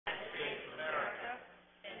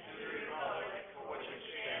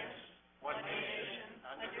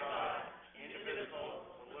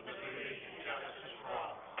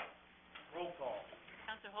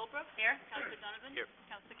Holbrook. Here. Councillor Donovan. Here.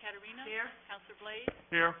 Councillor Caterina. Here. Councillor Blades.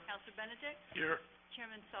 Here. Councillor Benedict. Here.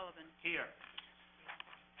 Chairman Sullivan. Here.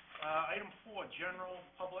 Item 4, general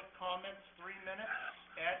public comments, 3 minutes,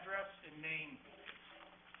 address and name.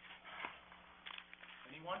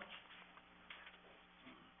 Anyone?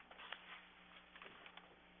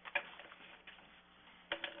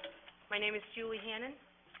 My name is Julie Hannon,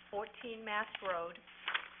 14 Mast Road.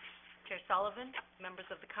 Chair Sullivan, members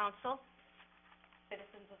of the council,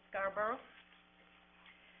 citizens of Scarborough.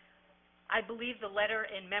 I believe the letter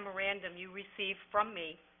and memorandum you received from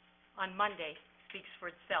me on Monday speaks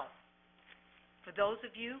for itself. For those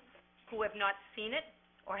of you who have not seen it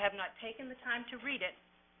or have not taken the time to read it,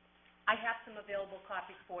 I have some available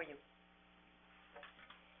copies for you.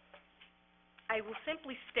 I will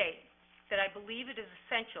simply state that I believe it is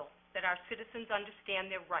essential that our citizens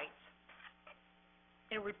understand their rights.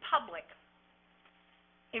 In a republic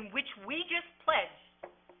in which we just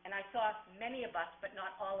pledged, and I saw many of us, but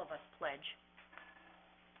not all of us, pledge,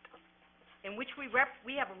 in which we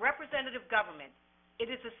have a representative government, it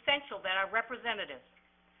is essential that our representatives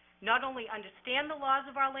not only understand the laws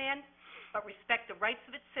of our land, but respect the rights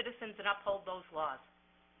of its citizens and uphold those laws.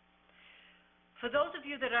 For those of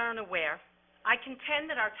you that are unaware, I contend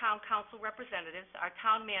that our town council representatives, our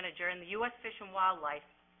town manager, and the U.S. Fish and Wildlife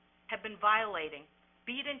have been violating,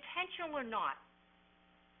 be it intentional or not,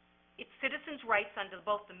 its citizens' rights under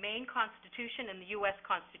both the Maine Constitution and the U.S.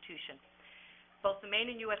 Constitution, both the Maine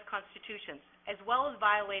and U.S. Constitutions, as well as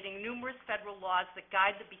violating numerous federal laws that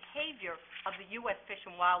guide the behavior of the U.S. Fish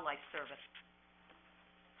and Wildlife Service.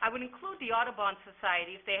 I would include the Audubon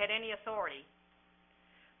Society if they had any authority,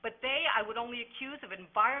 but they I would only accuse of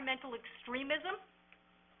environmental extremism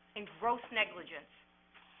and gross negligence.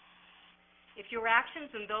 If your actions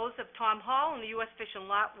and those of Tom Hall and the U.S. Fish and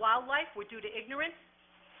Wildlife were due to ignorance,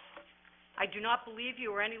 I do not believe you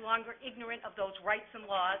are any longer ignorant of those rights and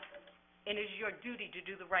laws, and it is your duty to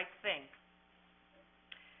do the right thing.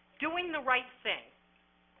 Doing the right thing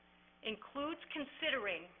includes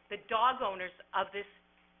considering the dog owners of this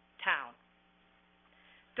town.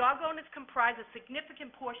 Dog owners comprise a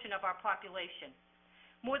significant portion of our population.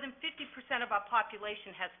 More than 50% of our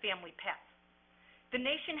population has family pets. The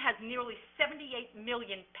nation has nearly 78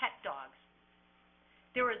 million pet dogs.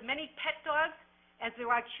 There are as many pet dogs as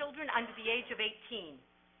there are children under the age of 18.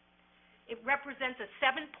 It represents a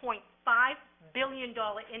 $7.5 billion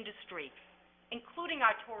industry, including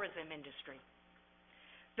our tourism industry.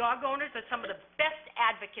 Dog owners are some of the best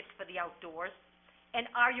advocates for the outdoors and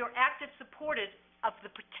are your active supporters of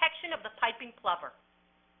the protection of the piping plover.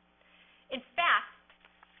 In fact,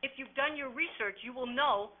 if you've done your research, you will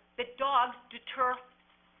know that dogs deter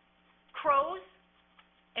crows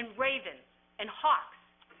and ravens and hawks,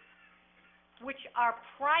 which are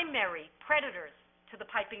primary predators to the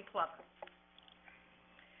piping plover.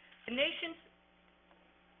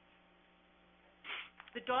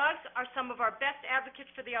 The dogs are some of our best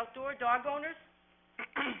advocates for the outdoor dog owners,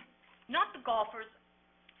 not the golfers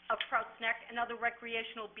of Trout's Neck and other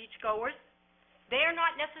recreational beachgoers. They are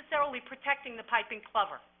not necessarily protecting the piping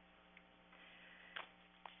plover.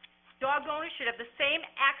 Dog owners should have the same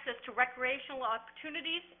access to recreational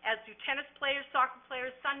opportunities as do tennis players, soccer players,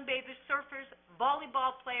 sunbathers, surfers,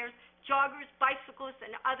 volleyball players, joggers, bicyclists,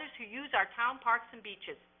 and others who use our town parks and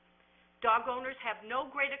beaches. Dog owners have no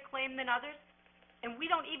greater claim than others, and we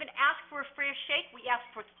don't even ask for a fair shake. We ask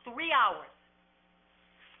for 3 hours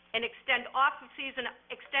and extended off-season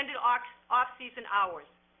hours.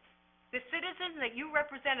 The citizens that you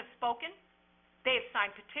represent have spoken. They have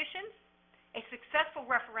signed petitions, a successful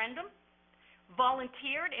referendum,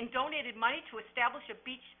 volunteered and donated money to establish a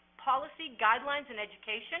beach policy, guidelines, and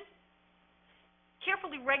education,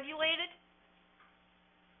 carefully regulated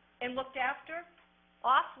and looked after.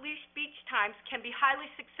 Off-leash beach times can be highly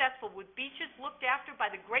successful with beaches looked after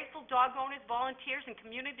by the grateful dog owners, volunteers, and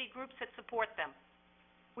community groups that support them.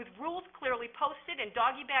 With rules clearly posted and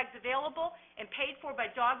doggy bags available and paid for by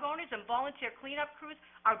dog owners and volunteer cleanup crews,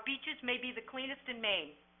 our beaches may be the cleanest in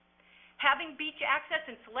Maine. Having beach access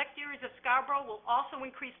in select areas of Scarborough will also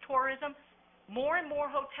increase tourism. More and more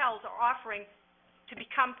hotels are offering to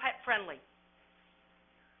become pet-friendly.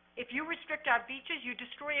 If you restrict our beaches, you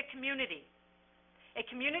destroy a community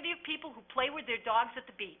of people who play with their dogs at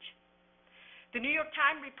the beach. The New York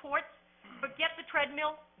Times reports, forget the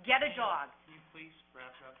treadmill, get a dog. Can you please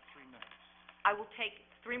wrap up 3 minutes? I will take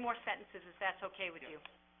 3 more sentences if that's okay with you.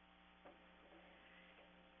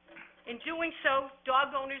 In doing so,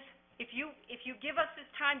 dog owners, if you give us this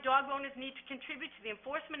time, dog owners need to contribute to the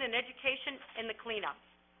enforcement and education and the cleanup.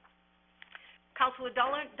 Councillor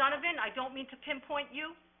Donovan, I don't mean to pinpoint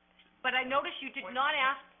you, but I noticed you did not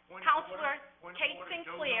ask. Point of Counselor order, point of Kate order.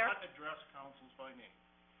 Sinclair. Do not address councils by name.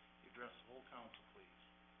 You address the whole council, please.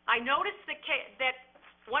 I noticed that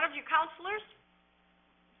one of your counselors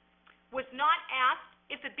was not asked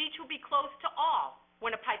if the beach would be closed to all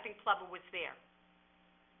when a piping plumber was there.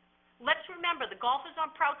 Let's remember, the golfers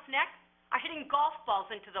on Prout's Neck are hitting golf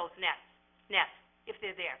balls into those nets, if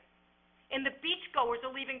they're there. And the beachgoers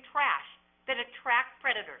are leaving trash that attract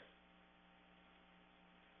predators.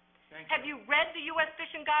 Thank you. Have you read the U.S.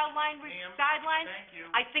 Fishing Guidelines? Ma'am, Guidelines? thank you.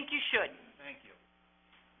 I think you should. Thank you.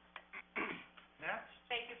 Next.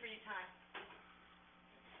 Thank you for your time.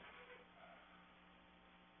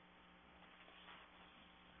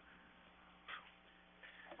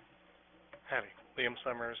 Howdy, Liam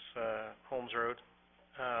Summers, Holmes Road.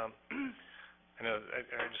 I know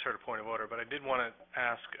I just heard a point of order, but I did want to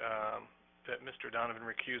ask that Mr. Donovan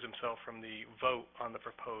recuse himself from the vote on the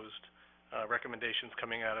proposed recommendations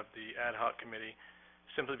coming out of the ad hoc committee,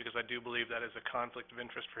 simply because I do believe that is a conflict of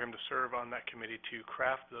interest for him to serve on that committee to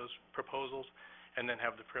craft those proposals and then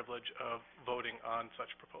have the privilege of voting on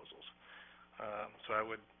such proposals. So I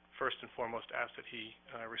would first and foremost ask that he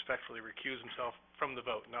respectfully recuse himself from the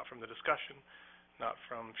vote, not from the discussion, not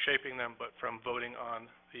from shaping them, but from voting on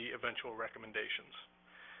the eventual recommendations.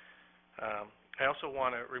 I also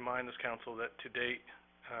want to remind this council that to date,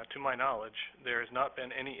 to my knowledge, there has not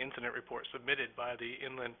been any incident report submitted by the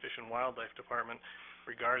Inland Fish and Wildlife Department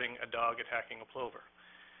regarding a dog attacking a plover.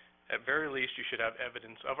 At very least, you should have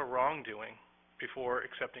evidence of a wrongdoing before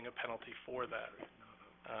accepting a penalty for that.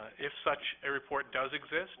 If such a report does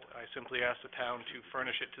exist, I simply ask the town to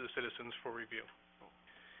furnish it to the citizens for review.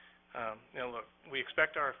 Look, we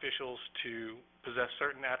expect our officials to possess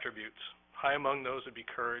certain attributes. High among those would be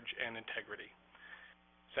courage and integrity.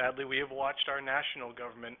 Sadly, we have watched our national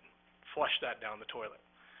government flush that down the toilet.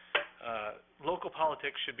 Local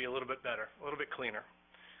politics should be a little bit better, a little bit cleaner.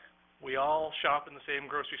 We all shop in the same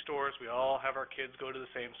grocery stores. We all have our kids go to the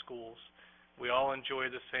same schools. We all enjoy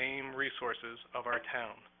the same resources of our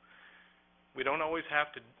town. We don't always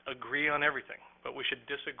have to agree on everything, but we should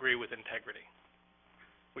disagree with integrity.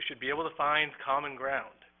 We should be able to find common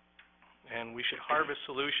ground, and we should harvest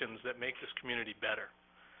solutions that make this community better.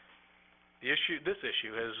 This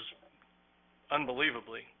issue has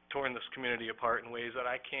unbelievably torn this community apart in ways that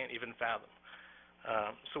I can't even fathom.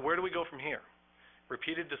 So where do we go from here?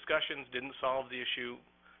 Repeated discussions didn't solve the issue.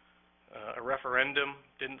 A referendum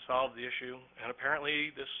didn't solve the issue, and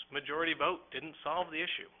apparently this majority vote didn't solve the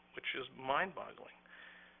issue, which is mind-boggling.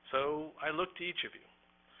 So I look to each of you.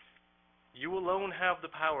 You alone have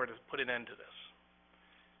the power to put an end to this.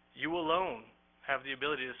 You alone have the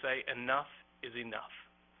ability to say enough is enough.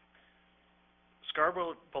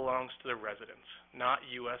 Scarborough belongs to the residents, not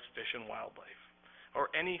U.S. Fish and Wildlife,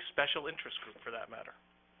 or any special interest group for that matter.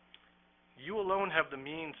 You alone have the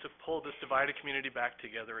means to pull this divided community back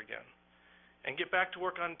together again and get back to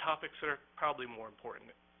work on topics that are probably more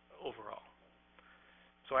important overall.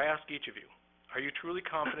 So I ask each of you, are you truly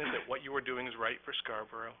confident that what you are doing is right for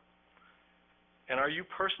Scarborough? And are you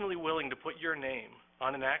personally willing to put your name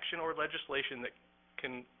on an action or legislation that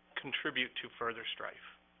can contribute to further strife?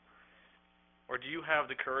 Or do you have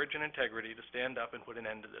the courage and integrity to stand up and put an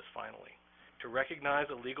end to this finally, to recognize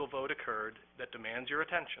a legal vote occurred that demands your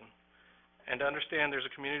attention, and to understand there's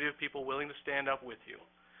a community of people willing to stand up with you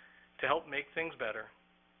to help make things better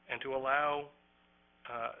and to allow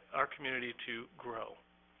our community to grow?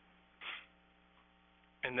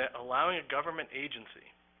 And that allowing a government agency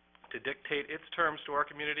to dictate its terms to our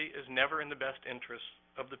community is never in the best interest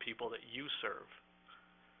of the people that you serve.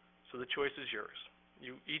 So the choice is yours.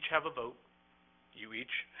 You each have a vote. You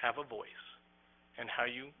each have a voice. And how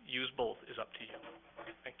you use both is up to you.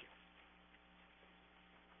 Thank you.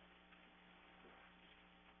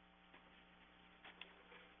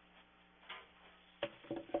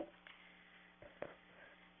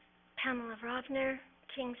 Pamela Rovner,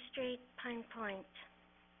 King Street, Pine Point.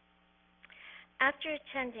 After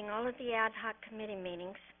attending all of the ad hoc committee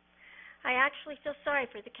meetings, I actually feel sorry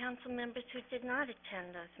for the council members who did not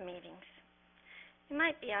attend those meetings. You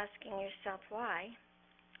might be asking yourself why,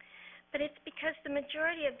 but it's because the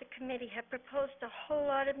majority of the committee have proposed a whole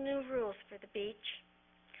lot of new rules for the beach,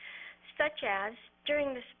 such as,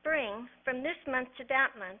 during the spring, from this month to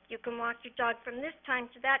that month, you can walk your dog from this time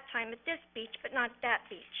to that time at this beach, but not at that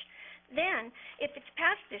beach. Then, if it's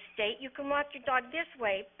past this date, you can walk your dog this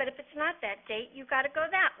way, but if it's not that date, you've got to go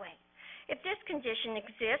that way. If this condition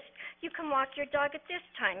exists, you can walk your dog at this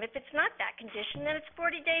time. If it's not that condition, then it's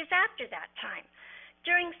 40 days after that time.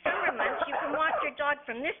 During summer months, you can walk your dog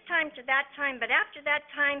from this time to that time, but after that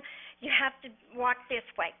time, you have to walk this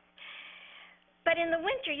way. But in the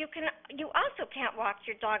winter, you also can't walk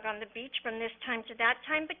your dog on the beach from this time to that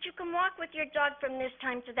time, but you can walk with your dog from this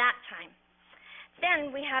time to that time. Then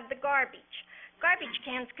we have the garbage. Garbage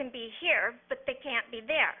cans can be here, but they can't be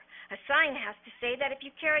there. A sign has to say that if you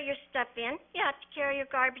carry your stuff in, you have to carry your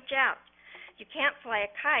garbage out. You can't fly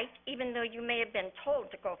a kite, even though you may have been told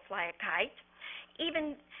to go fly a kite.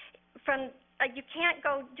 You can't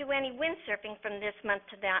go do any windsurfing from this month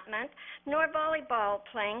to that month, nor volleyball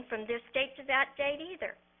playing from this date to that date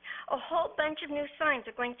either. A whole bunch of new signs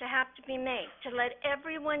are going to have to be made to let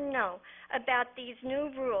everyone know about these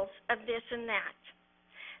new rules of this and that.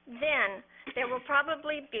 Then there will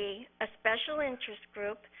probably be a special interest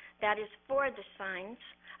group that is for the signs,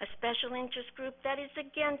 a special interest group that is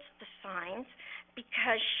against the signs,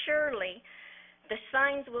 because surely the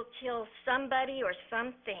signs will kill somebody or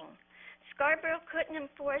something. Scarborough couldn't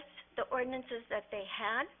enforce the ordinances that they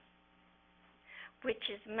had, which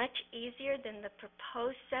is much easier than the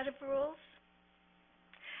proposed set of rules.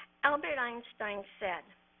 Albert Einstein said,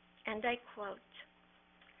 and I quote,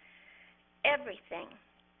 "Everything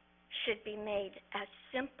should be made as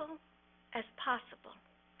simple as possible,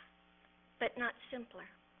 but not simpler."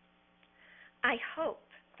 I hope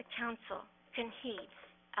the council can heed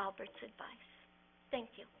Albert's advice.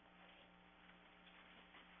 Thank you.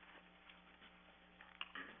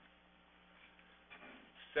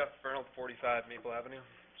 Seth Fernald, 45 Maple Avenue,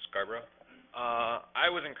 Scarborough. I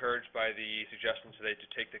was encouraged by the suggestion today to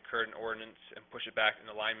take the current ordinance and push it back in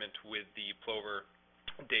alignment with the plover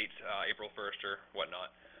dates, April 1st or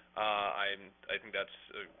whatnot. I think that's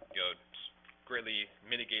greatly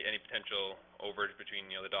mitigate any potential overage between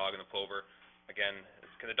the dog and the plover. Again,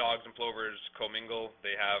 can the dogs and plovers commingle?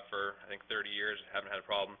 They have for I think 30 years, haven't had a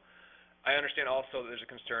problem. I understand also that there's a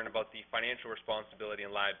concern about the financial responsibility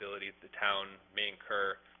and liability that the town may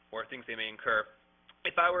incur, or things they may incur.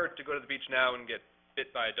 If I were to go to the beach now and get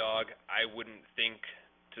bit by a dog, I wouldn't think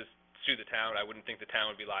to sue the town. I wouldn't think the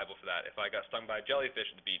town would be liable for that. If I got stung by a jellyfish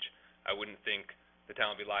at the beach, I wouldn't think the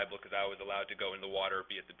town would be liable because I was allowed to go in the water or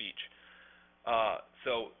be at the beach.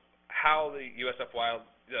 So how the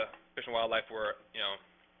the Fish and Wildlife were,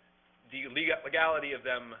 the legality of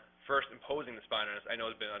them first imposing this fine on us, I know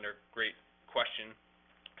has been under great question.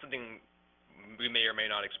 Something we may or may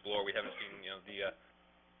not explore. We haven't seen,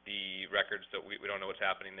 the records, so we don't know what's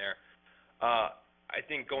happening there. I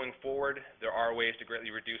think going forward, there are ways to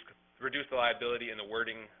greatly reduce the liability in the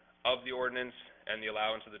wording of the ordinance and the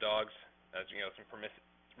allowance of the dogs, as some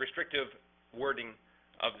restrictive wording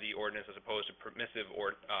of the ordinance as opposed to permissive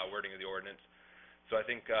wording of the ordinance. So I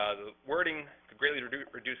think the wording could greatly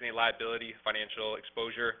reduce any liability, financial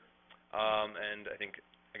exposure, and I think,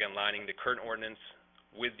 again, lining the current ordinance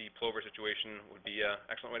with the plover situation would be an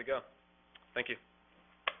excellent way to go. Thank you.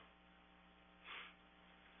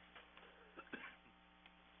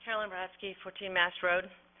 Carolyn Bratsky, 14 Mass Road.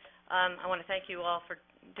 I want to thank you all for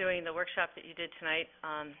doing the workshop that you did tonight.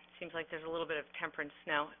 Seems like there's a little bit of temperance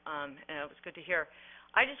now, and it was good to hear.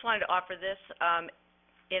 I just wanted to offer this.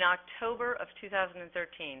 In October of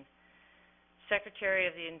 2013, Secretary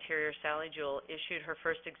of the Interior, Sally Jewell, issued her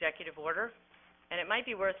first executive order, and it might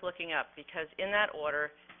be worth looking up because in that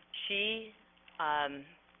order, she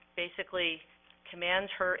basically commands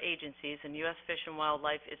her agencies, and U.S. Fish and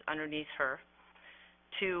Wildlife is underneath her,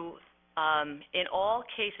 to, in all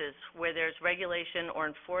cases where there's regulation or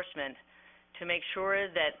enforcement, to make sure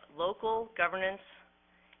that local governance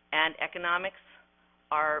and economics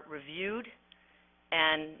are reviewed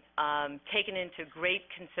and taken into great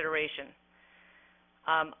consideration.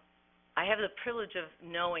 I have the privilege of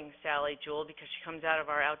knowing Sally Jewell because she comes out of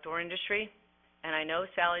our outdoor industry, and I know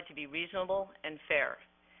Sally to be reasonable and fair.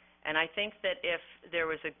 And I think that if there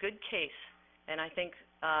was a good case, and I think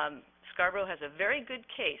Scarborough has a very good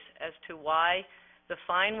case as to why the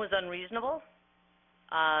fine was unreasonable,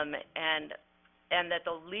 and that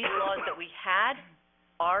the leash laws that we had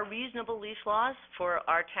are reasonable leash laws for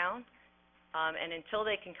our town. And until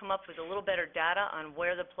they can come up with a little better data on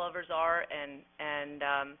where the plovers are and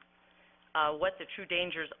what the true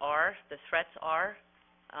dangers are, the threats are.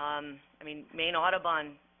 Maine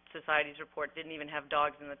Audubon Society's report didn't even have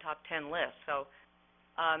dogs in the top 10 list. So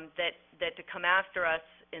that to come after us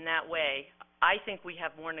in that way, I think we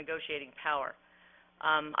have more negotiating power.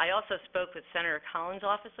 I also spoke with Senator Collins'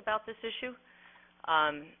 office about this issue.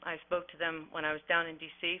 I spoke to them when I was down in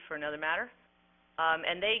D.C. for another matter.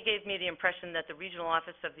 And they gave me the impression that the regional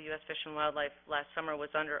office of the U.S. Fish and Wildlife last summer was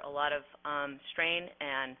under a lot of strain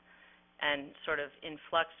and sort of in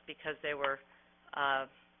flux because they were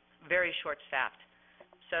very short-staffed.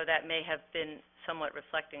 So that may have been somewhat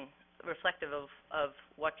reflective of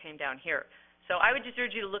what came down here. So I would just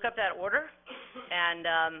urge you to look up that order And,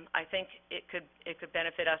 I think it could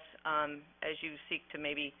benefit us, as you seek to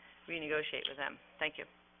maybe renegotiate with them. Thank you.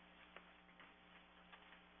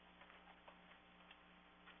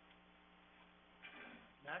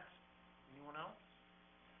 Next, anyone else?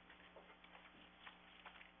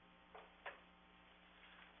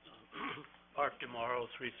 Mark Demaro,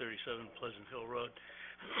 337 Pleasant Hill Road.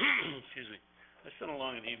 Excuse me. I sent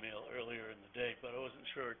along an email earlier in the day, but I wasn't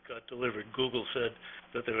sure it got delivered. Google said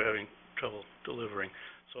that they were having trouble delivering,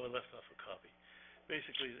 so I left off a copy.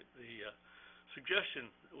 Basically, the suggestion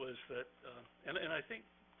was that, and I think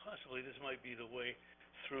possibly this might be the way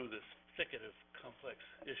through this thicket of complex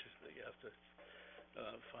issues that you have to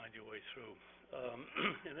find your way through,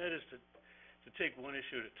 and that is to take one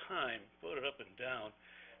issue at a time, vote it up and down,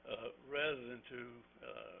 rather than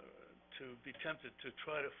to be tempted to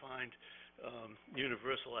try to find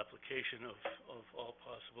universal application of all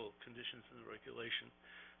possible conditions in the regulation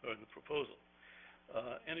or in the proposal.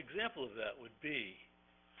 An example of that would be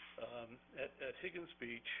at Higgins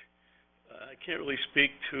Beach. I can't really speak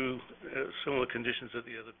to some of the conditions at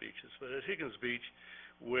the other beaches, but at Higgins Beach,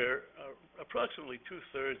 where approximately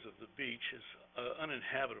 2/3 of the beach is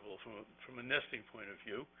uninhabitable from a nesting point of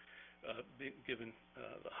view, given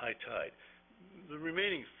the high tide. The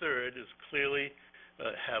remaining third is clearly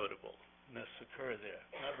habitable. Nests occur there.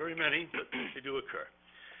 Not very many, but they do occur.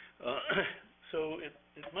 So it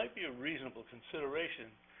might be a reasonable consideration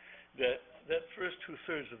that first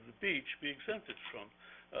 2/3 of the beach be exempted from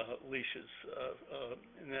leashes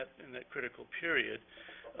in that critical period,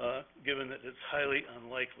 given that it's highly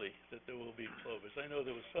unlikely that there will be plovers. I know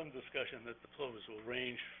there was some discussion that the plovers will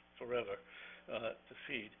range forever to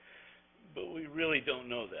feed, but we really don't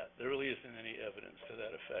know that. There really isn't any evidence to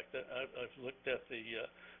that effect. I've looked at the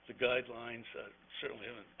guidelines.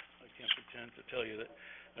 I can't pretend to tell you that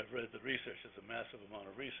I've read the research. There's a massive amount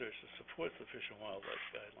of research that supports the Fish and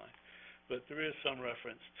Wildlife Guideline. But there is some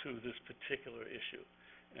reference to this particular issue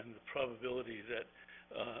and the probability that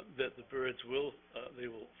the birds will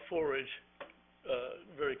forage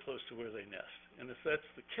very close to where they nest. And if that's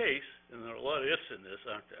the case, and there are a lot of ifs in this,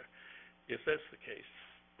 aren't there? If that's the case,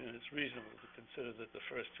 then it's reasonable to consider that the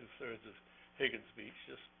first 2/3 of Higgins Beach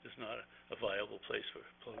is not a viable place for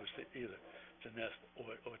plovers to either to nest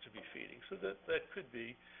or to be feeding. So that could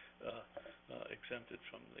be exempted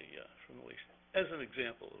from the lease, as an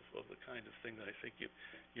example of the kind of thing that I think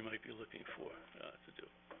you might be looking for to do.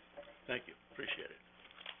 Thank you. Appreciate it.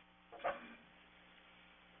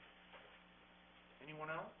 Anyone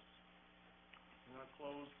else? I'm going to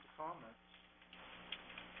close the comments.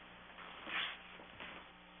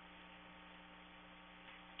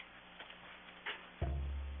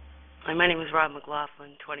 Hi, my name is Rob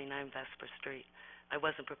McLaughlin, 29 Vesper Street. I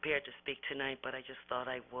wasn't prepared to speak tonight, but I just thought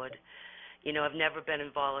I would. You know, I've never been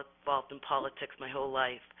involved in politics my whole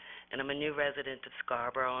life, and I'm a new resident of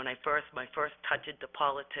Scarborough, and my first touch into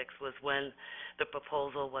politics was when the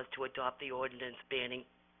proposal was to adopt the ordinance banning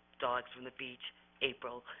dogs from the beach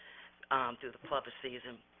April through the plover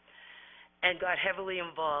season, and got heavily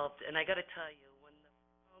involved. And I got to tell you, when the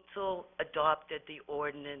council adopted the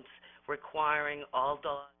ordinance requiring all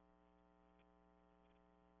dogs,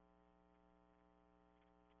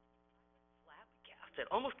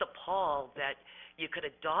 almost appalled that you could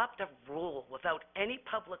adopt a rule without any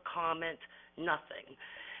public comment, nothing.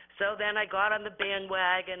 So then I got on the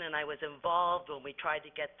bandwagon and I was involved when we tried to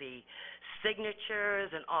get the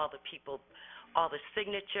signatures and all the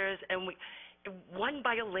signatures, and we won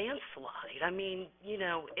by a landslide. I mean, you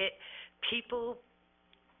know, people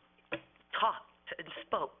talked and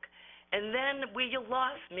spoke. And then where you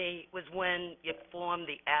lost me was when you formed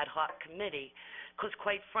the ad hoc committee, because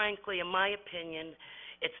quite frankly, in my opinion,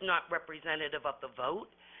 it's not representative of the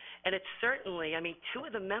vote. And it's certainly, I mean, 2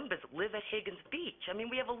 of the members live at Higgins Beach. I mean,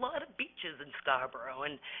 we have a lot of beaches in Scarborough,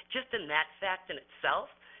 and just in that fact in itself,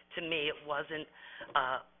 to me, it wasn't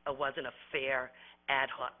a fair ad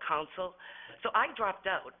hoc council. So I dropped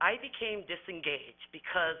out. I became disengaged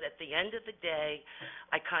because at the end of the day,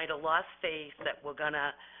 I kind of lost faith that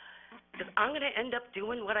because I'm going to end up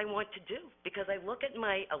doing what I want to do, because I look at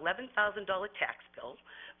my $11,000 tax bill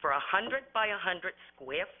for a 100 by 100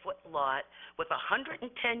 square foot lot with a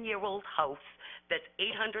 110-year-old house that's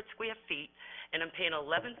 800 square feet, and I'm paying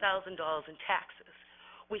 $11,000 in taxes.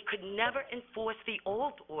 We could never enforce the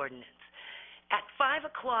old ordinance. At 5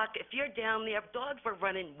 o'clock, if you're down there, dogs were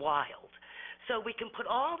running wild. So we can put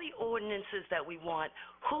all the ordinances that we want.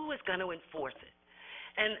 Who is going to enforce it?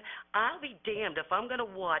 And I'll be damned if I'm going to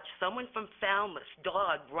watch someone from Falmouth's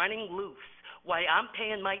dog running loose while I'm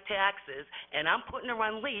paying my taxes and I'm putting her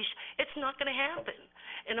on leash. It's not going to happen.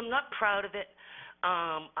 And I'm not proud of it.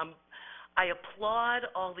 I applaud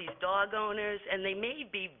all these dog owners, and they may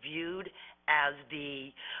be viewed as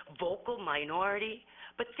the vocal minority,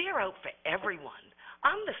 but they're out for everyone.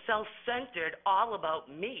 I'm the self-centered, all about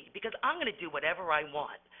me, because I'm going to do whatever I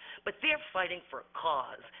want. But they're fighting for a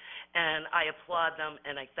cause, and I applaud them,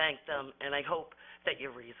 and I thank them, and I hope that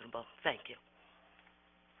you're reasonable. Thank you.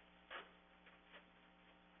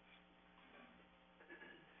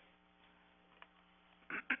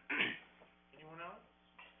 Anyone else?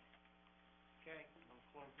 Okay, I'm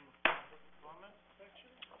closing the public comment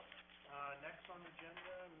section. Next on the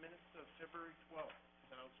agenda, minutes of February 12th,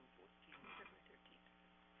 2014.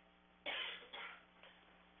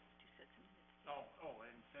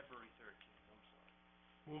 And February 13th, I'm sorry.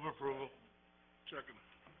 Move approval. Second.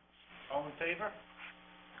 All in favor?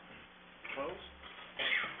 Opposed?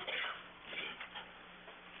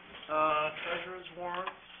 Treasurer's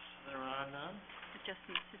warrants, there are none.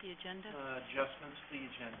 Adjustments to the agenda? Adjustments to the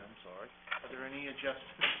agenda, I'm sorry. Are there any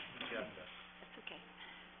adjustments to the agenda? That's okay.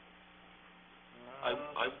 I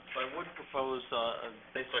would propose,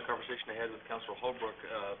 based on a conversation I had with Councilor Holbrook,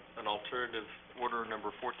 an alternative order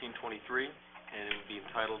number 1423, and it would be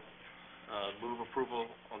entitled, move approval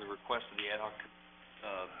on the request of the ad hoc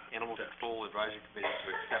Animal Control Advisory Committee to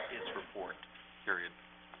accept its report, period.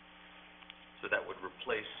 So that would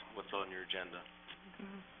replace what's on your agenda.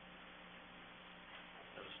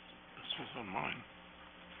 This was on mine.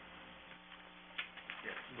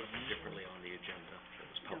 Yeah, it's listed differently on the agenda that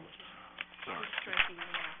was published. Sorry. Striking the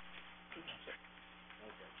last.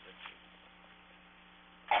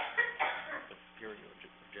 The period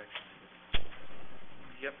objection.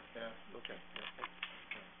 Yep, yeah, okay.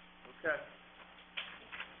 Okay.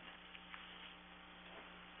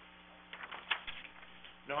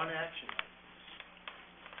 Non-action items.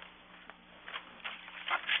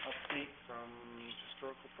 Update from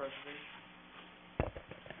historical preservation.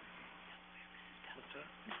 What's that?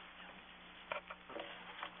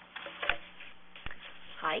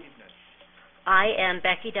 Hi, Evening. I am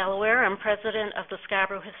Becky Delaware. I'm president of the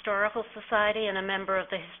Scarborough Historical Society and a member of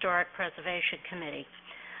the Historic Preservation Committee.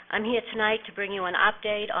 I'm here tonight to bring you an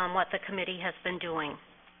update on what the committee has been doing.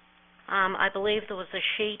 I believe there was a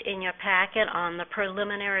sheet in your packet on the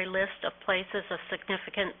preliminary list of places of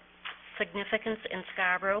significance in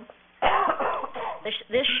Scarborough.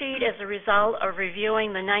 This sheet is a result of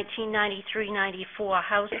reviewing the 1993-94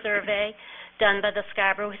 house survey done by the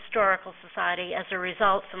Scarborough Historical Society as a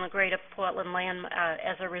result from the Greater Portland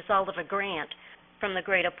as a result of a grant from the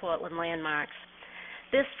Greater Portland Landmarks.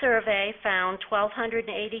 This survey found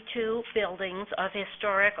 1,282 buildings of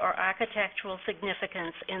historic or architectural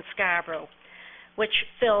significance in Scarborough, which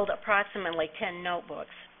filled approximately 10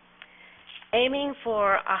 notebooks. Aiming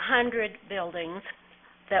for 100 buildings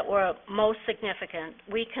that were most significant,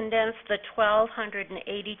 we condensed the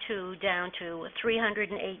 1,282 down to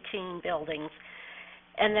 318 buildings,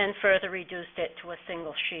 and then further reduced it to a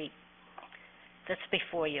single sheet that's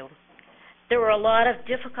before you. There were a lot of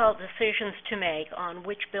difficult decisions to make on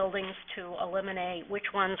which buildings to eliminate,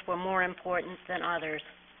 which ones were more important than others.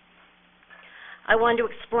 I want to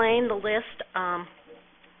explain the list on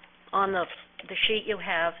the sheet you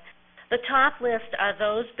have. The top list are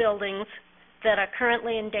those buildings that are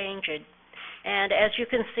currently endangered, and as you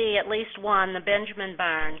can see, at least one, the Benjamin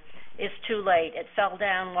Barn, is too late. It fell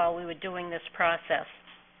down while we were doing this process.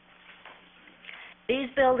 These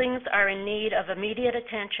buildings are in need of immediate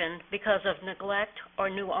attention because of neglect or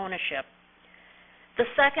new ownership. The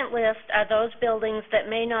second list are those buildings that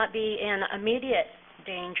may not be in immediate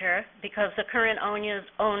danger because the current owners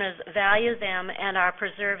value them and are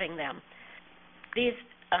preserving them.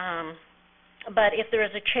 But if there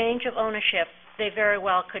is a change of ownership, they very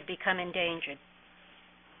well could become endangered.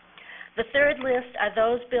 The third list are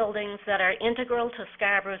those buildings that are integral to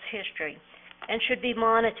Scarborough's history and should be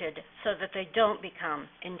monitored so that they don't become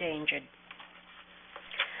endangered.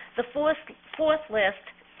 The fourth list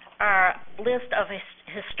are a list of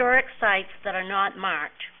historic sites that are not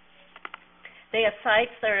marked. They are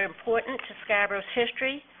sites that are important to Scarborough's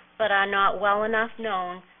history but are not well enough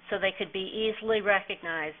known so they could be easily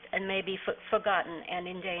recognized and may be forgotten and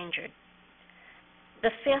endangered.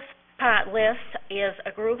 The fifth part list is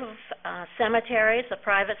a group of cemeteries, the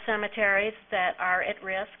private cemeteries that are at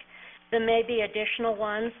risk. There may be additional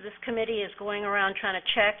ones. This committee is going around trying to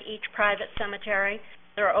check each private cemetery.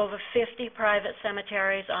 There are over 50 private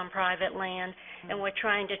cemeteries on private land, and we're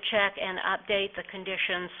trying to check and update the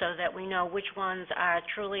conditions so that we know which ones are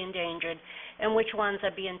truly endangered and which ones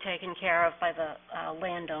are being taken care of by the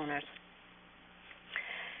landowners.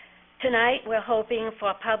 Tonight, we're hoping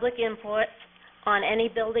for public input on any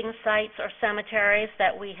building sites or cemeteries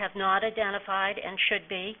that we have not identified and should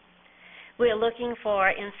be. We are looking for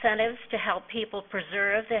incentives to help people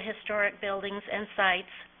preserve their historic buildings and sites.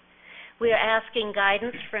 We are asking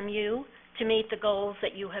guidance from you to meet the goals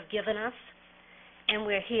that you have given us, and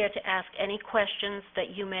we're here to ask any questions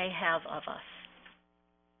that you may have of us.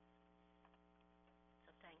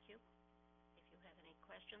 So thank you. If you have any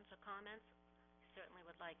questions or comments, I certainly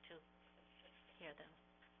would like to hear them.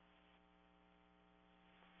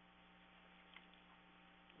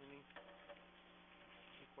 Any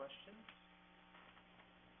questions?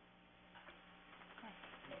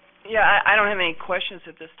 Yeah, I don't have any questions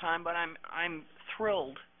at this time, but I'm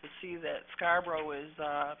thrilled to see that Scarborough is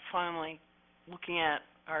finally looking at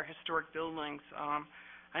our historic buildings.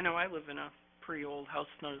 I know I live in a pretty old house,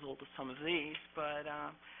 not as old as some of these, but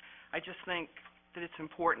I just think that it's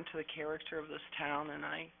important to the character of this town, and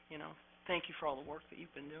I thank you for all the work that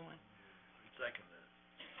you've been doing. Second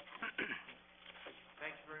that.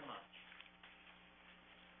 Thank you very much.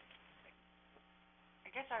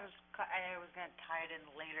 I guess I was going to tie it in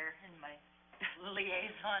later in my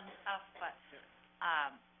liaison stuff, but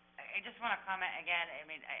I just want to comment again. I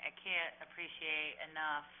mean, I can't appreciate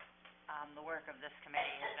enough the work of this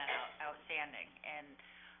committee has been outstanding, and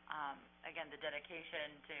again, the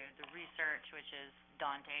dedication to the research, which is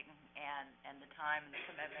daunting, and the time and the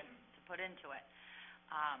commitment to put into it.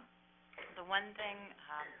 The one thing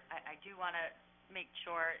I do want to make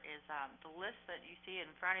sure is the list that you see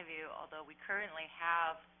in front of you, although we currently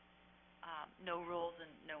have no rules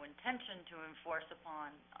and no intention to enforce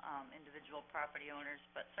upon individual property owners,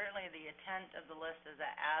 but certainly the intent of the list is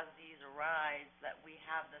that as these arise, that we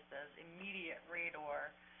have this as immediate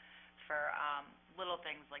radar for little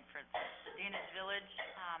things like, for instance, the Danish Village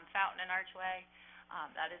fountain and archway.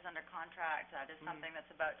 That is under contract. That is something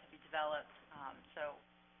that's about to be developed. So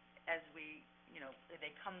as we if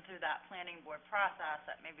they come through that planning board process,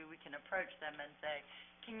 that maybe we can approach them and say,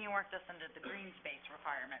 can you work this into the green space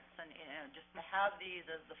requirements? And, just to have these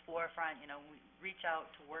as the forefront, we reach out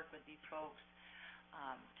to work with these folks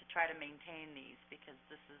to try to maintain these, because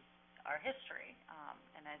this is our history.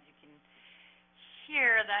 And as you can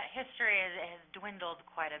hear, that history has dwindled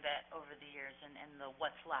quite a bit over the years, and the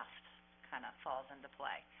what's left kind of falls into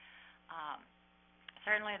play.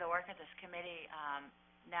 Certainly the work of this committee,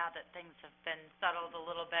 now that things have been settled a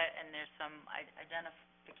little bit and there's some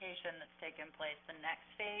identification that's taken place, the next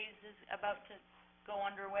phase is about to go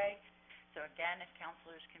underway. So again, if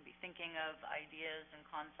counselors can be thinking of ideas and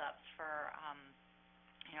concepts for,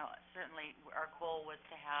 certainly our goal was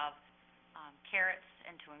to have carrots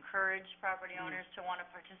and to encourage property owners to want to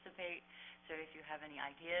participate. So if you have any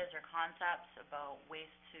ideas or concepts about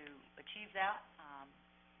ways to achieve that,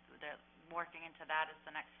 working into that is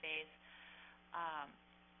the next phase.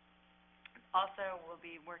 Also, we'll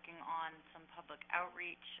be working on some public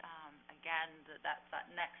outreach. Again, that's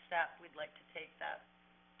that next step. We'd like to take that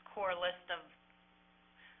core list of,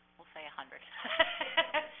 we'll say 100.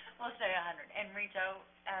 We'll say 100, and reach out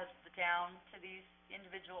as the town to these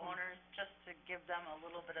individual owners, just to give them a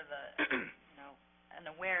little bit of a,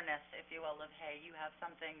 an awareness, if you will, of, hey, you have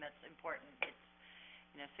something that's important. It's,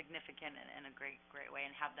 significant in a great way,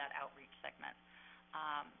 and have that outreach segment.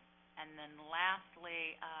 And then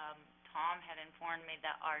lastly, Tom had informed me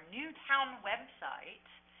that our new town website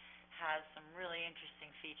has some really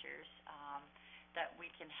interesting features, that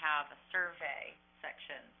we can have a survey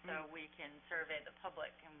section, so we can survey the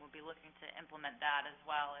public, and we'll be looking to implement that as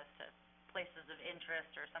well, as to places of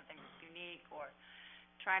interest or something that's unique, or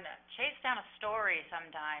trying to chase down a story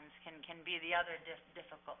sometimes can be the other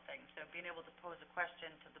difficult thing. So being able to pose a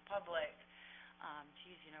question to the public,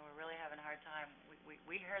 geez, we're really having a hard time.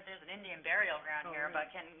 We heard there's an Indian burial ground here, but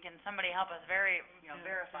can somebody help us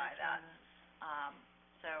verify that?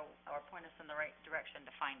 Or point us in the right direction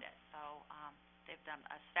to find it. So they've done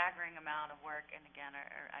a staggering amount of work, and again,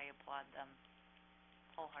 I applaud them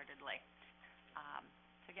wholeheartedly.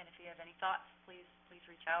 So again, if you have any thoughts, please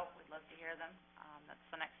reach out. We'd love to hear them. That's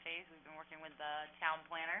the next phase. We've been working with the town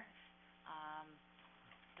planner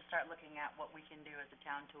to start looking at what we can do as a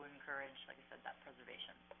town to encourage, like I said, that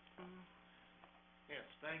preservation. Yes,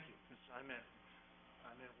 thank you. I meant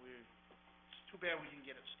it's too bad we didn't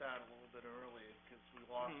get it started a little bit earlier, because we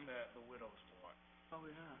lost the widow's lot. Oh,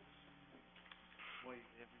 yeah. Boy,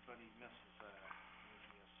 everybody misses that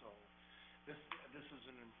here. So this is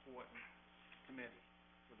an important committee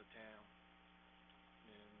for the town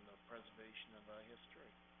and the preservation of our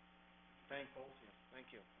history. Thank both of you.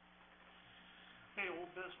 Thank you. Okay,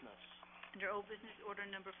 old business. Under old business, order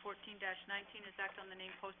number 14-19 is act on the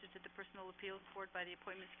name posted to the Personal Appeals Board by the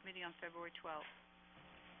Appointments Committee on February 12th.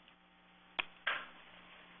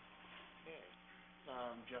 Okay.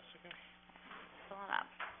 Jessica? Pulling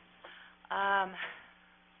up.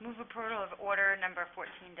 Move approval of order number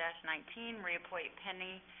 14-19, reappoint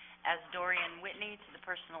Penny as Dorian Whitney to the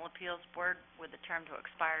Personal Appeals Board with a term to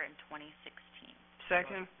expire in 2016.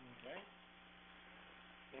 Second. Okay.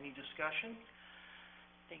 Any discussion?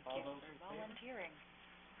 Thank All you those for in favor? volunteering.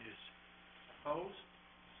 Yes. Opposed?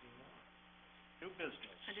 Seeing none. New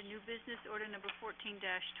business. Under new business, order number 14-20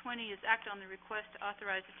 is act on the request to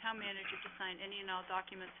authorize the town manager to sign any and all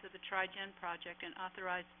documents for the Tri-Gen project and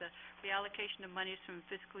authorize the reallocation of monies from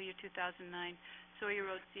fiscal year 2009 Sawyer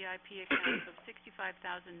Road CIP account of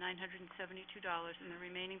 $65,972 and the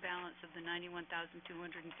remaining balance of the $91,213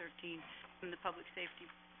 from the Public Safety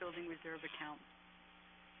Building Reserve account.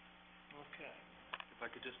 Okay. If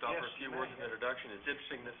I could just offer Yes, a few you words may. of introduction. It's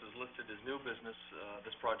interesting, this is listed as new business.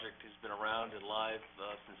 This project has been around and live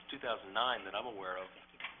since 2009 that I'm aware of.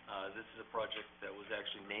 This is a project that was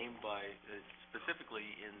actually named by, specifically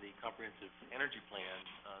in the Comprehensive Energy Plan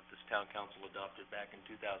this town council adopted back in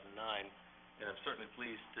 2009. And I'm certainly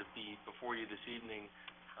pleased to be before you this evening,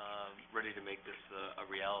 ready to make this a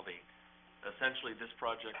reality. Essentially, this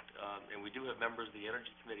project, and we do have members of the Energy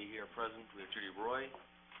Committee here present. We have Judy Roy.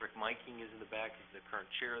 Rick Miking is in the back, he's the current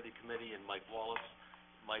chair of the committee, and Mike Wallace.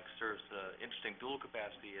 Mike serves interesting dual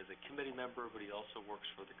capacity as a committee member, but he also works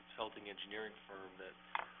for the consulting engineering firm that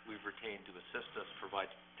we've retained to assist us, provide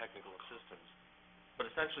technical assistance. But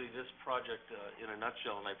essentially, this project, in a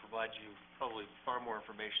nutshell, and I provide you probably far more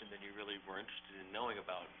information than you really were interested in knowing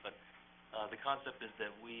about, but the concept is that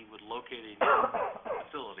we would locate a new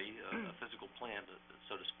facility, a physical plant,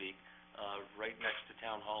 so to speak, right next to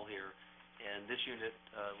Town Hall here. And this unit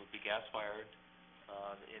would be gas-fired,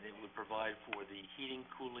 and it would provide for the heating,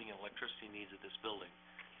 cooling, and electricity needs of this building.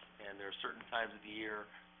 And there are certain times of the year,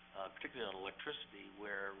 particularly on electricity,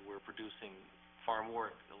 where we're producing far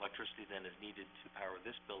more electricity than is needed to power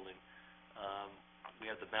this building. We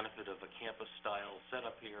have the benefit of a campus-style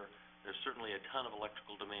setup here. There's certainly a ton of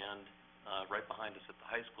electrical demand right behind us at the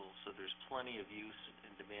high school, so there's plenty of use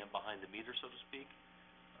and demand behind the meter, so to speak.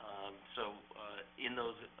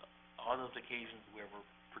 On those occasions where we're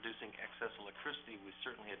producing excess electricity, we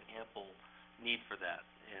certainly have ample need for that,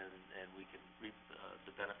 and we can reap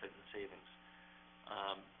the benefit and savings.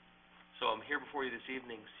 So I'm here before you this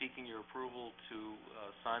evening seeking your approval to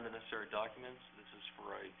sign the necessary documents. This is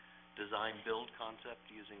for a design-build concept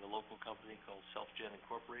using a local company called Self-Gen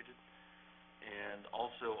Incorporated, and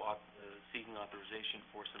also seeking authorization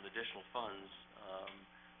for some additional funds,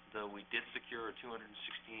 though we did secure a $216,000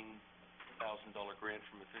 grant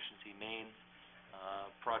from Efficiency Maine.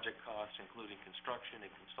 Project costs, including construction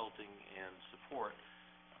and consulting and support,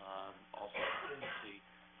 also contingency,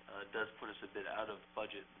 does put us a bit out of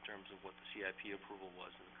budget in terms of what the CIP approval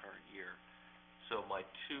was in the current year. So my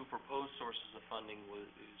two proposed sources of funding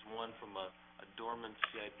is one from a dormant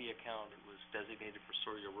CIP account. It was designated for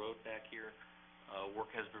Sawyer Road back here.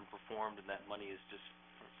 Work has been performed, and that money has just,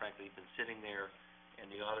 frankly, been sitting there,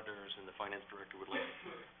 and the auditors and the finance director would like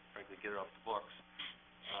to, frankly, get it off the books.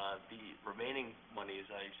 The remaining monies,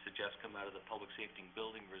 I suggest, come out of the Public Safety and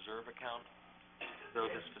Building Reserve account. Though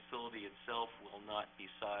this facility itself will not be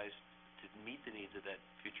sized to meet the needs of that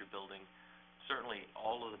future building, certainly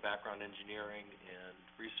all of the background engineering and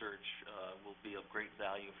research will be of great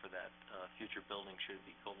value for that future building should it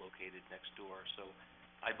be co-located next door. So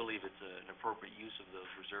I believe it's an appropriate use of those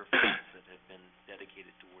reserve funds that have been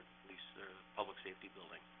dedicated toward at least the public safety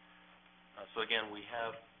building. So again, we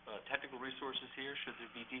have technical resources here should there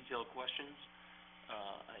be detailed questions.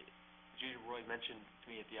 Judy Roy mentioned to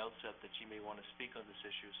me at the outset that she may want to speak on this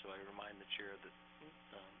issue, so I remind the chair that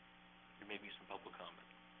there may be some public comment.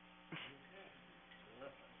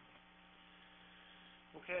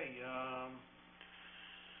 Okay,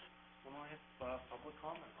 when I have public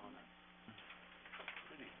comment on it.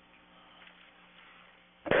 Judy.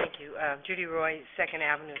 Thank you. Judy Roy, 2nd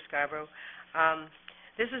Avenue, Scarborough.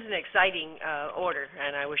 This is an exciting order,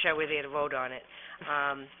 and I wish I were there to vote on it.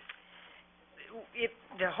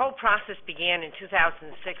 The whole process began in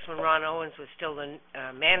 2006 when Ron Owens was still the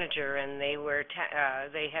manager, and they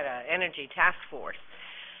had an energy task force.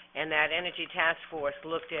 And that energy task force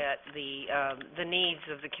looked at the needs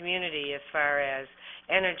of the community as far as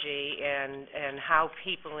energy and how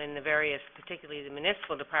people in the various, particularly the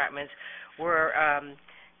municipal departments, were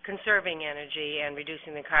conserving energy and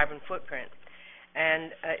reducing the carbon footprint.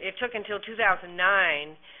 And it took until 2009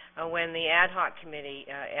 when the ad hoc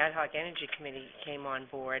energy committee came on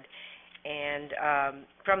board. And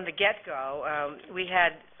from the get-go, we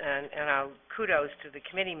had, and kudos to the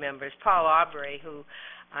committee members, Paul Aubrey, who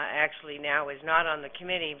actually now is not on the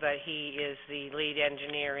committee, but he is the lead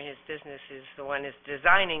engineer in his business, is the one who's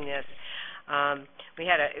designing this. We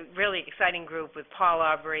had a really exciting group with Paul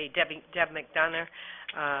Aubrey, Deb McDonough.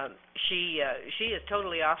 She is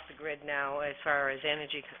totally off the grid now as far as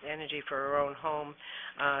energy for her own home.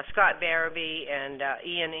 Scott Barabee and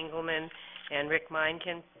Ian Engelman and Rick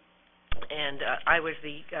Meinken, and I was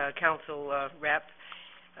the council rep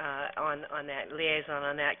on that liaison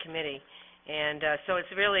on that committee. And so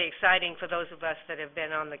it's really exciting for those of us that have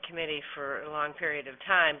been on the committee for a long period of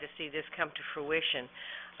time to see this come to fruition.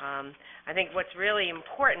 I think what's really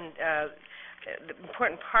important, the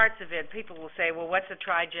important parts of it, people will say, well, what's a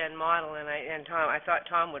tri-gen model? And I thought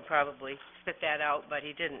Tom would probably spit that out, but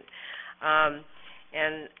he didn't.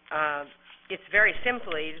 It's very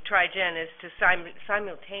simply, the tri-gen is to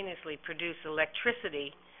simultaneously produce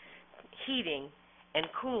electricity, heating, and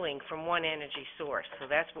cooling from one energy source. So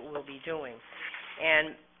that's what we'll be doing.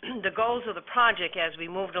 And the goals of the project as we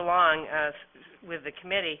moved along with the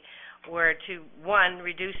committee were to, one,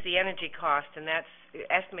 reduce the energy cost, and that's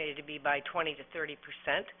estimated to be by 20 to 30%,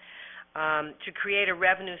 to create a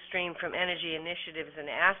revenue stream from energy initiatives and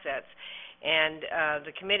assets. And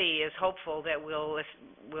the committee is hopeful that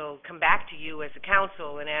we'll come back to you as a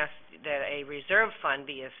council and ask that a reserve fund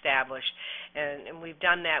be established. And we've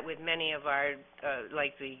done that with many of our,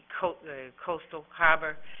 like the Coastal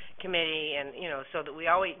Harbor Committee, and so that we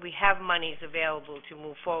have monies available to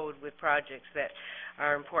move forward with projects that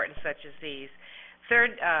are important, such as these.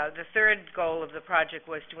 The third goal of the project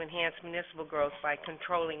was to enhance municipal growth by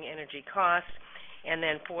controlling energy costs, and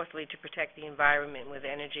then fourthly, to protect the environment with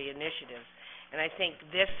energy initiatives. And I think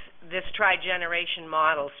this tri-generation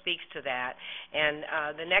model speaks to that. And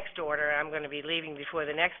the next order, I'm going to be leaving before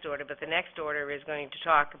the next order, but the next order is going to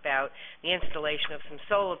talk about the installation of some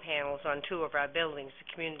solar panels on two of our buildings, the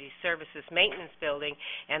Community Services Maintenance Building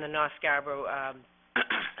and the North Scarborough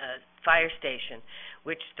Fire Station,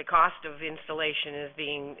 which the cost of installation is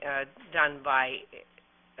being done by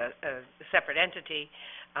a separate entity,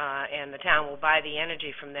 and the town will buy the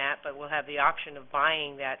energy from that, but we'll have the option of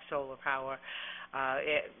buying that solar power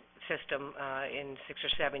system in 6 or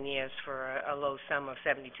 7 years for a low sum of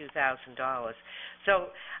 $72,000.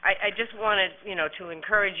 So I just wanted, to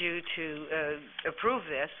encourage you to approve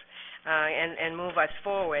this and move us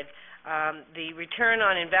forward. The return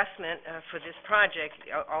on investment for this project,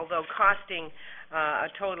 although costing a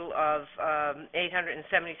total of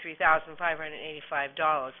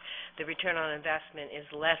 $873,585, the return on investment is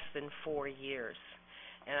less than 4 years.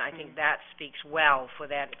 And I think that speaks well for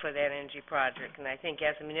that energy project. And I think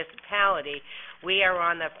as a municipality, we are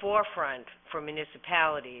on the forefront for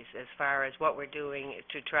municipalities as far as what we're doing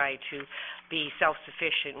to try to be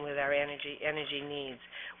self-sufficient with our energy needs.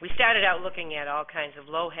 We started out looking at all kinds of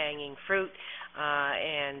low-hanging fruit,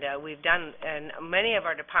 and we've done, and many of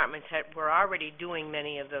our departments were already doing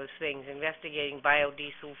many of those things, investigating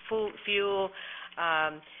biodiesel fuel,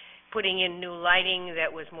 putting in new lighting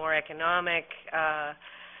that was more economic,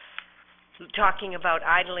 talking about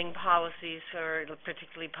idling policies for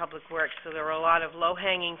particularly public works. So there are a lot of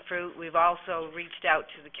low-hanging fruit. We've also reached out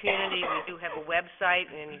to the community. We do have a website,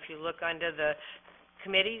 and if you look under the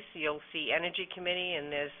committees, you'll see Energy Committee, and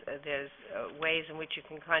there's ways in which you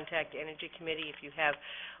can contact Energy Committee if you have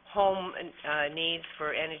home needs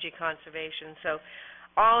for energy conservation. So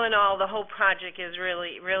all in all, the whole project is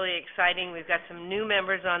really, really exciting. We've got some new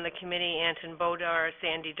members on the committee: Anton Bodar,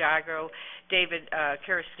 Sandy Dargo, David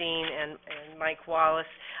Kirstein, and Mike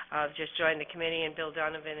Wallace just joined the committee, and Bill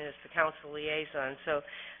Donovan is the council liaison. So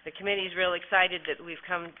the committee is real excited that we've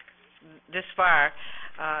come this far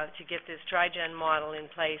to get this tri-gen model in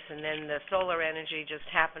place, and then the solar energy just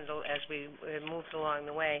happened as we moved along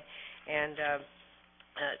the way. And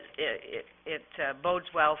it bodes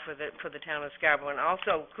well for the town of Scarborough, and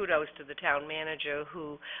also kudos to the town manager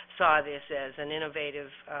who saw this as an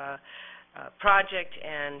innovative project,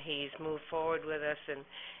 and he's moved forward with us, and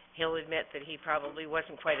he'll admit that he probably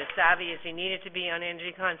wasn't quite as savvy as he needed to be on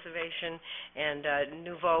energy conservation and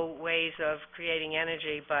nouveau ways of creating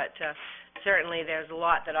energy, but certainly there's a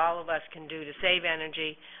lot that all of us can do to save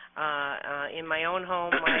energy. In my own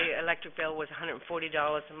home, my electric bill was $140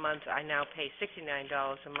 a month. I now pay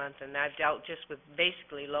 $69 a month, and I've dealt just with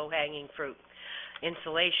basically low-hanging fruit,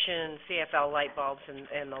 insulation, CFL light bulbs,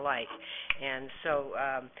 and the like. And so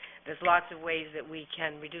there's lots of ways that we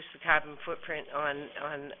can reduce the carbon footprint on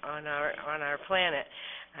our planet.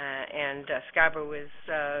 And Scarborough is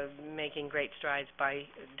making great strides by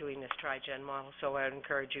doing this tri-gen model. So I would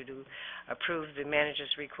encourage you to approve the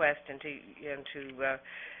manager's request and to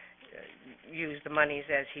use the monies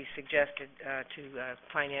as he suggested to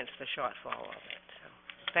finance the shortfall of it. So,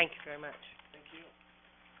 thank you very much. Thank you.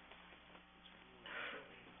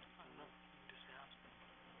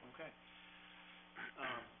 Okay.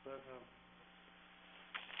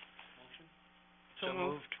 Motion? So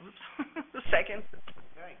moved. Second.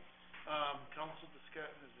 Okay. Council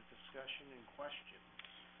discussion and questions.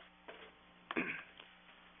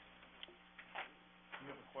 You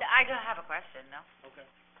have a question? I don't have a question, no. Okay.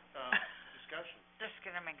 Discussion. Just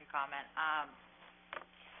gonna make a comment.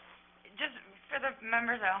 Just for the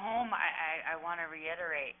members at home, I wanna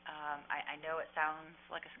reiterate, I know it sounds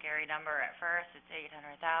like a scary number at first, it's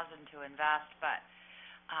 800,000 to invest, but,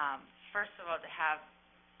 first of all, to have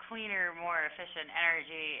cleaner, more efficient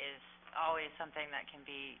energy is always something that can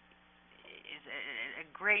be, is a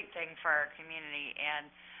great thing for our community,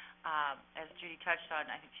 and, as Judy touched on,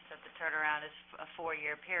 I think she said the turnaround is a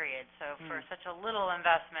 4-year period, so for such a little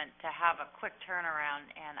investment to have a quick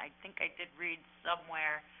turnaround, and I think I did read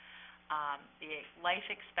somewhere, the life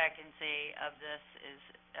expectancy of this is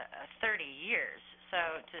 30 years.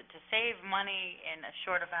 So to save money in a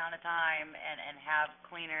short amount of time and have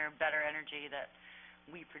cleaner, better energy that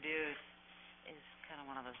we produce is kind of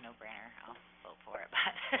one of those no-brainer. I'll vote for it,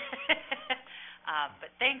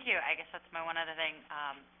 but thank you. I guess that's my one other thing.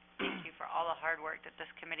 Thank you for all the hard work that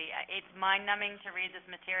this committee, it's mind-numbing to read this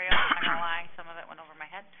material. I'm not gonna lie, some of it went over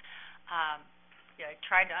my head. Yeah, I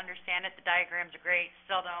tried to understand it. The diagrams are great.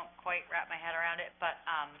 Still don't quite wrap my head around it, but,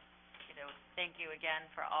 thank you again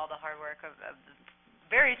for all the hard work of the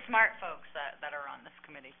very smart folks that are on this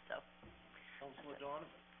committee, so. Councilor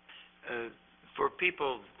Donovan. For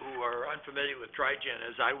people who are unfamiliar with Tri-Gen,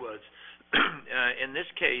 as I was, in this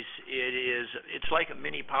case, it's like a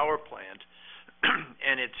mini power plant,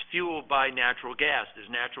 and it's fueled by natural gas.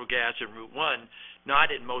 There's natural gas in Route 1,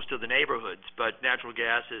 not in most of the neighborhoods, but natural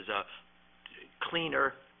gas is a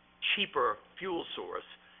cleaner, cheaper fuel source,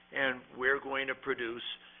 and we're going to produce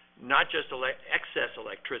not just excess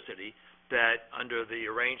electricity, that under the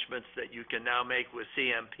arrangements that you can now make with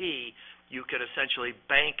CMP, you can essentially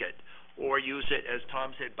bank it, or use it, as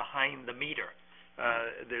Tom said, behind the meter.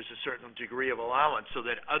 There's a certain degree of allowance, so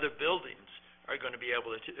that other buildings are going to be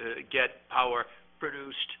able to get power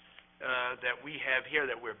produced that we have here,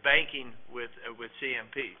 that we're banking with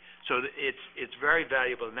CMP. So it's very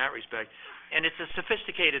valuable in that respect, and it's a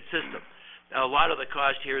sophisticated system. A lot of the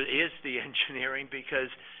cost here is the engineering,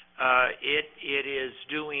 because it is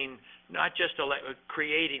doing not just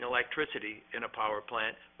creating electricity in a power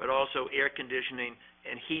plant, but also air conditioning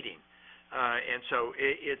and heating. And so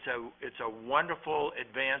it's a wonderful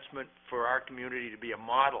advancement for our community to be a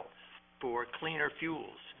model for cleaner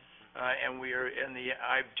fuels. And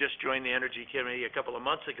I've just joined the Energy Committee a couple of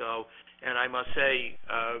months ago, and I must say,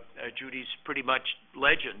 Judy's pretty much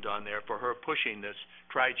legend on there for her pushing this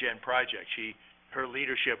Tri-Gen project. Her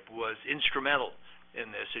leadership was instrumental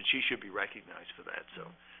in this, and she should be recognized for that. So,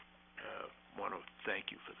 want to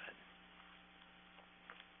thank you for that.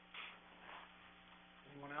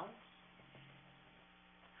 Anyone else?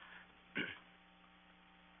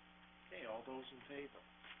 Okay, all those in favor?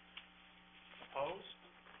 Opposed?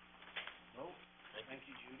 No? Thank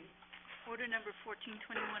you, Judy. Order number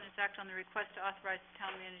 1421 is act on the request to authorize the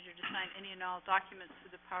town manager to sign any and all documents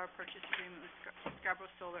for the power purchase agreement with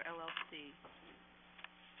Scarborough Solar LLC.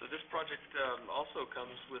 So this project also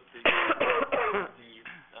comes with the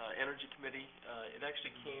Energy Committee. It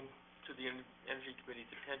actually came to the Energy Committee's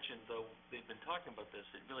attention, though they've been talking about this.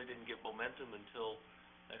 It really didn't get momentum until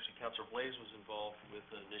actually Councilor Blaze was involved with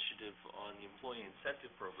an initiative on the Employee Incentive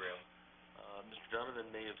Program. Mr. Donovan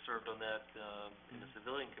may have served on that in a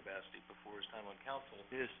civilian capacity before his time on council.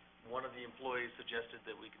 Yes. One of the employees suggested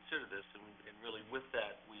that we consider this, and really with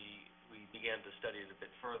that, we began to study it a bit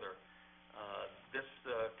further. This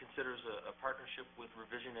considers a partnership with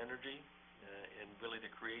Revision Energy, and really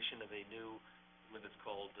the creation of a new, what it's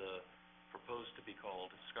called, proposed to be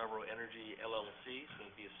called Scarborough Energy LLC, so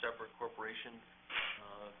it'd be a separate corporation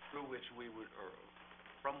through which we would, or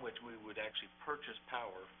from which we would actually purchase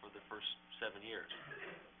power for the first 7 years.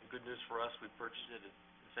 The good news for us, we purchased it at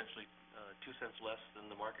essentially 2 cents less than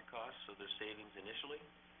the market cost, so there's savings initially.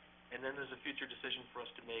 And then there's a future decision for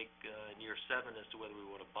us to make in year 7 as to whether we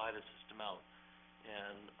want to buy the system out.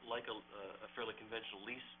 And like a fairly conventional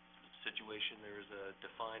lease situation, there is a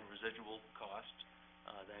defined residual cost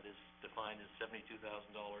that is defined as $72,000.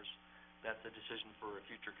 That's a decision for a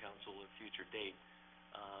future council, a future date.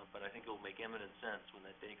 But I think it will make eminent sense when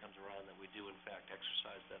that day comes around that we do in fact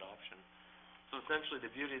exercise that option. So essentially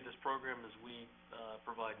the beauty of this program is we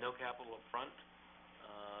provide no capital up front.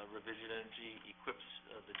 Revision Energy equips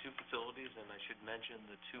the 2 facilities, and I should mention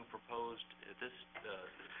the 2 proposed at this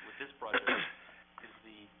with this project is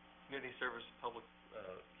the Community Services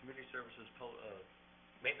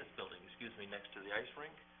Maintenance Building, next to the ice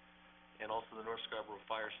rink, and also the North Scarborough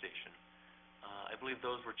Fire Station. I believe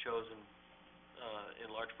those were chosen in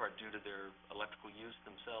large part due to their electrical use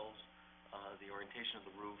themselves, the orientation of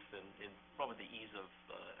the roof, and probably the ease of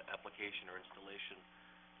application or installation.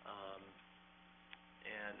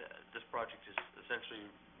 This project is essentially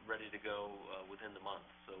ready to go within the month,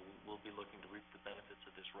 so we'll be looking to reap the benefits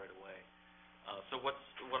of this right away. So what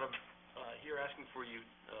I'm here asking for you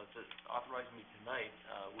to authorize me tonight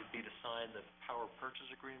would be to sign the power purchase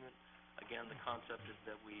agreement. Again, the concept is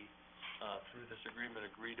that we, through this agreement,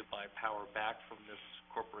 agree to buy power back from this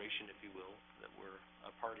corporation, if you will, that we're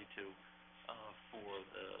a party to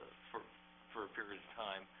for a period of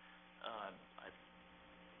time. I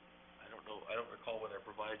don't recall whether I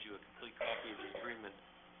provided you a complete copy of the agreement,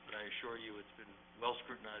 but I assure you it's been well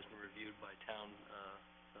scrutinized and reviewed by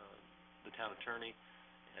the town attorney,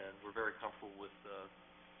 and we're very comfortable with the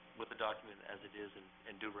document as it is,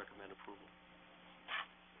 and do recommend approval.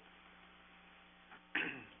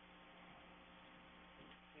 Okay,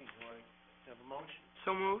 do I have a motion?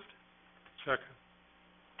 So moved. Second.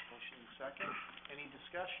 Motion and second. Any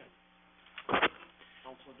discussion?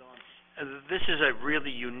 Councilor Donovan. This is a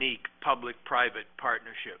really unique public-private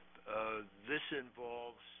partnership. This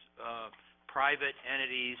involves private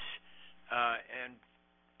entities and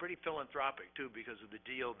pretty philanthropic, too, because of the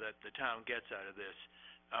deal that the town gets out of this,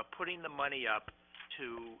 putting the money up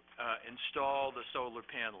to install the solar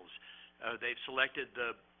panels. They've selected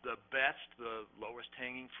the best, the lowest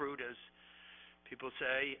hanging fruit, as people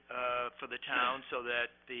say, for the town, so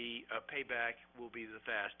that the payback will be the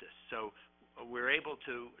fastest. So we're able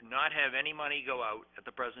to not have any money go out at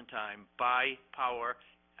the present time, buy power,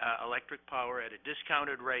 electric power at a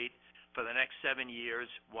discounted rate for the next 7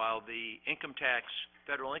 years, while the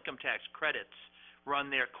federal income tax credits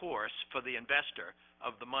run their course for the investor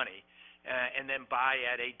of the money, and then buy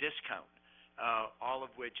at a discount, all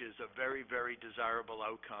of which is a very, very desirable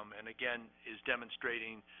outcome, and again, is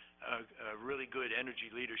demonstrating a really good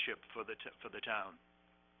energy leadership for the town.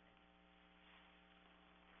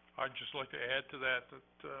 I'd just like to add to that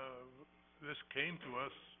this came to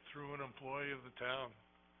us through an employee of the town.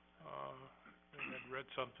 They had read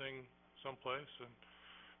something someplace and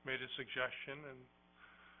made a suggestion, and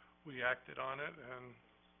we acted on it, and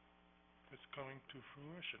it's coming to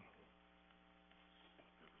fruition.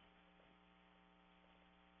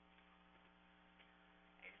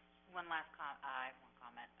 One last I have one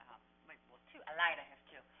comment, two, I lied, I have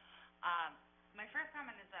two. My first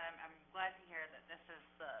comment is that I'm glad to hear that this is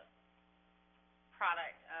the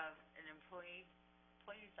product of an employee's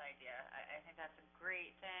idea. I think that's a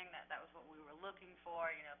great thing, that was what we were looking for,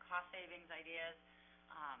 cost savings ideas.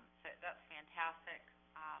 So that's fantastic.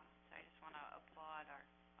 So I just want to applaud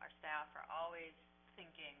our staff for always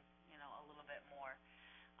thinking, a little bit more.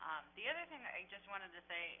 The other thing I just wanted to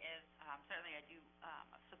say is, certainly I do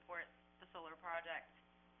support the solar project.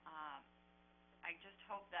 I just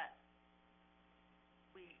hope that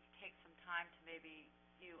we take some time to maybe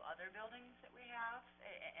view other buildings that we have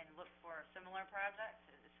and look for similar projects.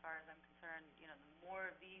 As far as I'm concerned, the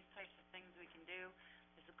more of these types of things we can do,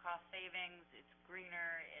 there's a cost savings, it's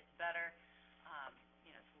greener, it's better,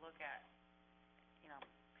 to look at,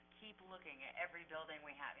 keep looking at every building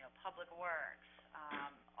we have, Public Works,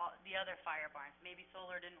 all the other fire barns. Maybe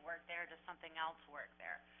solar didn't work there, does something else work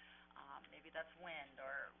there? Maybe that's wind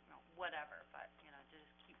or whatever, but, just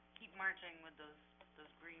keep marching with those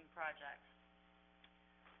green projects.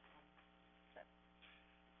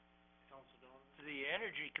 The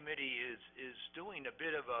Energy Committee is doing a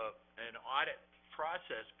bit of an audit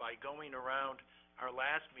process by going around. Our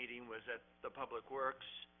last meeting was at the Public Works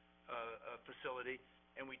facility,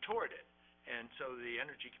 and we toured it. And so the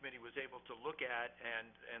Energy Committee was able to look at,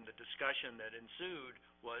 and the discussion that ensued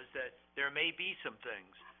was that there may be some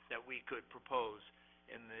things that we could propose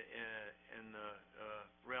in the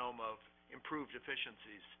realm of improved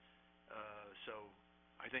efficiencies. So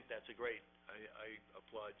I think that's a great, I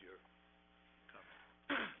applaud your comment.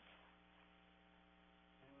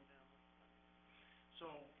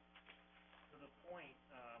 So, to the point,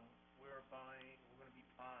 we're gonna be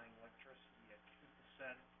buying electricity at 2%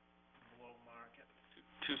 below market.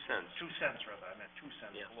 2 cents. 2 cents rather, I meant 2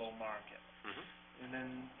 cents Yes. below market. Mm-hmm. And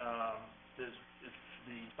then, if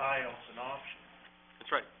the buyout's an option.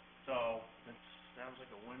 That's right. So, it sounds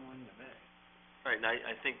like a win-win to me. Right, and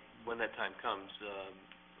I think when that time comes,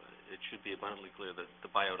 it should be abundantly clear that the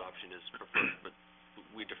buyout option is preferred, but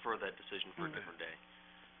we defer that decision for a different day.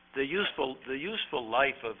 The useful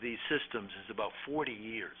life of these systems is about 40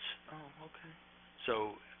 years. Oh, okay.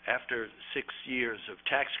 So after 6 years of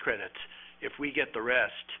tax credits, if we get the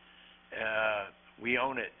rest, we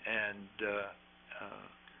own it, and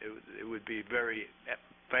it would be very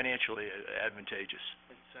financially advantageous.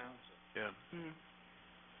 It sounds it. Yeah.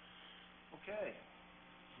 Okay.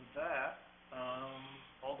 With that,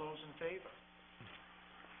 all those in favor?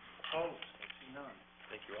 Opposed? I see none.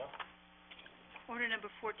 Thank you all. Order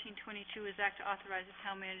number 1422 is act to authorize the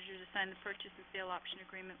town manager to sign the purchase and sale option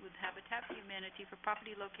agreement with Habitat for Humanity for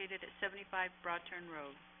property located at 75 Broad Turn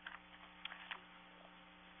Road.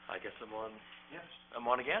 I guess I'm on Yes.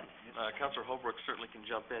 again. Councilor Holbrook certainly can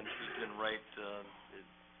jump in. He's been right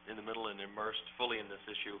in the middle and immersed fully in this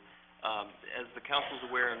issue. As the council's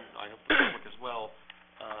aware, and I hope the public as well,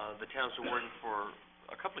 the town's been working for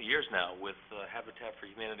a couple of years now with Habitat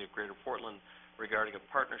for Humanity of Greater Portland regarding a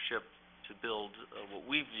partnership to build what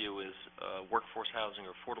we view as workforce housing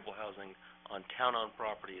or affordable housing on town-owned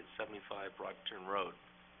property at 75 Broad Turn Road.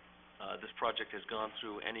 This project has gone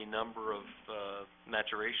through any number of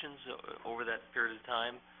maturations over that period of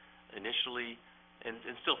time. Initially, and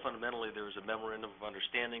still fundamentally, there was a memorandum of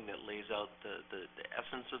understanding that lays out the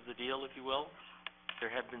essence of the deal, if you will. There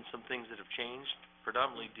have been some things that have changed,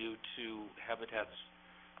 predominantly due to Habitat's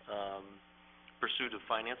pursuit of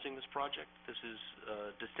financing this project. This is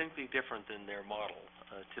distinctly different than their model.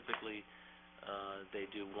 Typically, they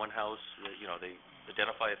do one house, they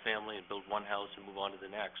identify a family and build one house and move on to the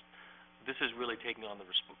next. This is really taking on the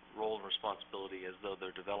role and responsibility as though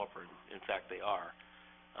they're a developer. In fact, they are.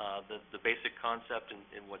 The basic concept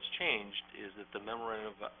and what's changed is that the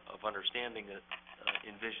memorandum of understanding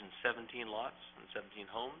envisions 17 lots and 17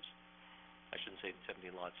 homes. I shouldn't say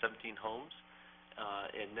 17 lots, 17 homes.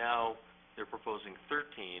 And now they're proposing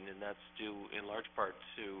 13, and that's due in large part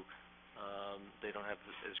to they don't have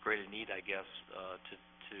as great a need, I guess,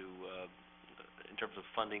 in terms of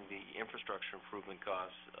funding the infrastructure improvement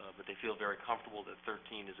costs, but they feel very comfortable that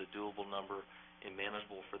 13 is a doable number and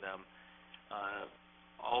manageable for them.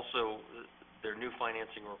 Also, their new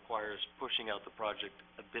financing requires pushing out the project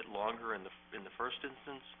a bit longer in the first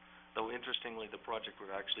instance, though interestingly, the project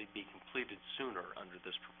would actually be completed sooner under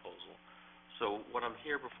this proposal. So what I'm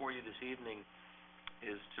here before you this evening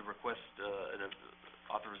is to request an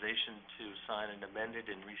authorization to sign an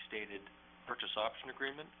amended and restated purchase option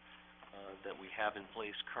agreement that we have in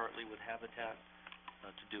place currently with Habitat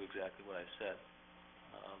to do exactly what I said.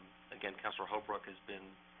 Again, Councilor Holbrook has been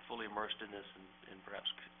fully immersed in this and perhaps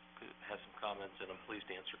has some comments, and I'm pleased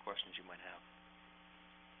to answer questions you might have.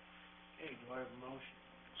 Okay, do I have a motion?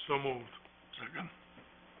 So moved. Second.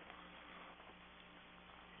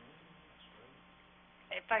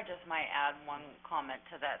 If I just might add one comment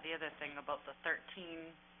to that, the other thing about the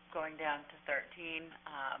 13, going down to 13,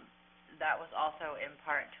 that was also in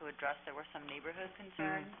part to address, there were some neighborhood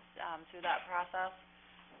concerns through that process,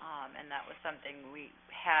 and that was something we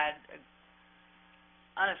had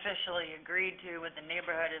unofficially agreed to with the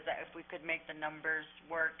neighborhood, is that if we could make the numbers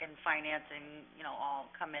work and financing,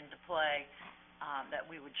 all come into play, that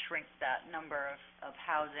we would shrink that number of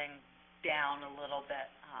housing down a little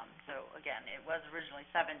bit. So again, it was originally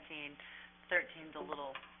 17, 13's a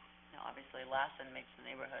little, obviously less, and makes the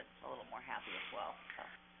neighborhood a little more happy as well, so.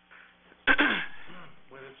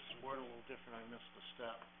 Well, this is worded a little different. I missed the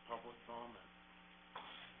step, public comment.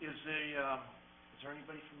 Is there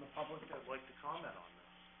anybody from the public that'd like to comment on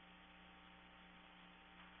this?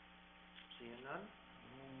 Seeing none,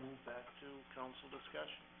 we'll move back to council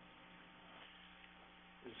discussion.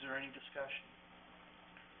 Is there any discussion?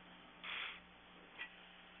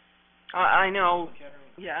 I know,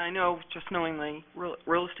 just knowing the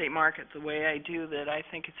real estate market the way I do, that I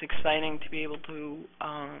think it's exciting to be able to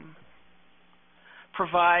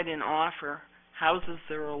provide and offer houses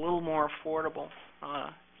that are a little more affordable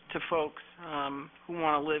to folks who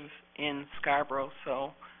want to live in Scarborough.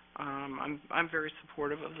 So I'm very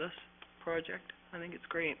supportive of this project. I think it's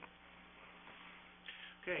great.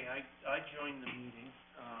 Okay, I joined the meeting.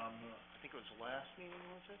 I think it was the last meeting,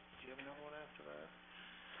 was it? Did you have another one after that?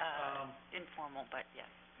 Informal, but yes.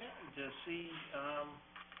 Yeah, to see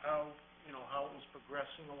how it was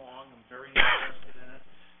progressing along. I'm very interested in it.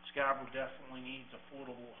 Scarborough definitely needs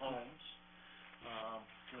affordable homes,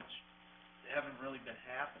 which haven't really been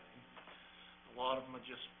happening. A lot of them are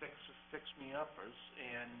just fix-me-uppers,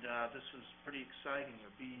 and this is pretty exciting.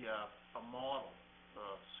 It'll be a model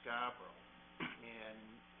of Scarborough, and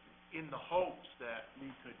in the hopes that we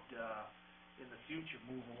could, in the future,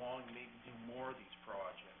 move along and maybe do more of these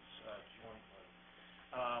projects jointly.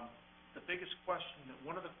 The biggest question,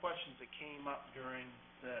 one of the questions that came up during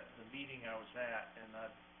the meeting I was at, and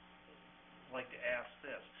I'd like to ask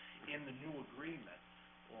this, in the new agreement,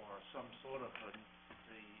 or some sort of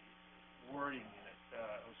the wording in it,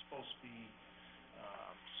 it was supposed to be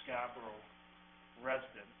Scarborough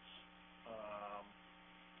residents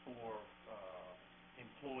or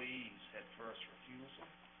employees had first refusal,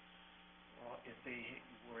 if they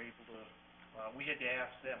were able to, we had to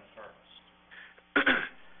ask them first.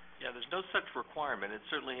 Yeah, there's no such requirement. It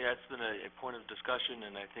certainly has been a point of discussion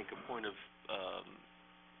and I think a point of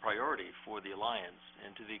priority for the Alliance.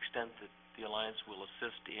 And to the extent that the Alliance will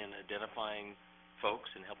assist in identifying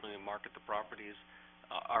folks and helping them market the properties,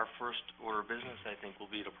 our first order of business, I think,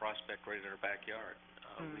 will be to prospect right in our backyard.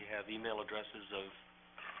 We have email addresses of,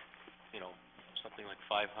 something like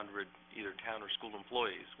 500 either town or school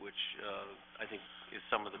employees, which I think is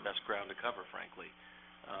some of the best ground to cover, frankly.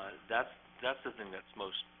 That's the thing that's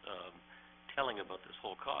most telling about this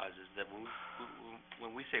whole cause, is that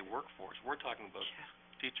when we say workforce, we're talking about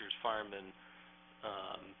teachers, firemen,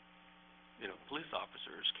 police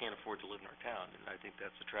officers can't afford to live in our town, and I think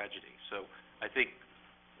that's a tragedy. So I think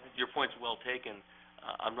your point's well taken.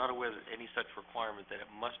 I'm not aware of any such requirement that it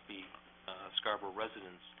must be Scarborough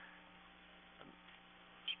residents.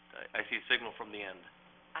 I see a signal from the end.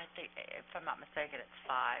 I think, if I'm not mistaken, it's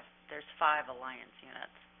 5. There's 5 Alliance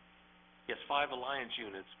units. Yes, 5 Alliance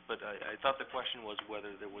units, but I thought the question was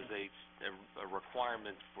whether there was a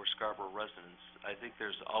requirement for Scarborough residents. I think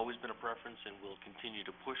there's always been a preference and we'll continue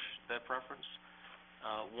to push that preference.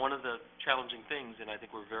 One of the challenging things, and I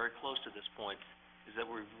think we're very close to this point, is that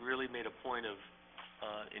we've really made a point of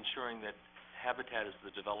ensuring that Habitat is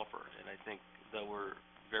the developer, and I think that we're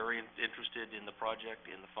very interested in the project,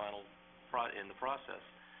 in the final in the process.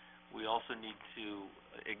 We also need to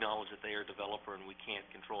acknowledge that they are a developer and we can't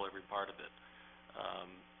control every part of it.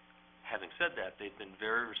 Having said that, they've been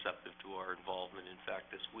very receptive to our involvement. In fact,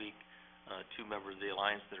 this week, 2 members of the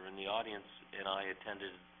Alliance that are in the audience and I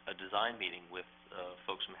attended a design meeting with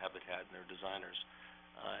folks from Habitat and their designers.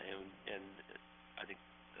 And I think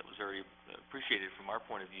that was very appreciated from our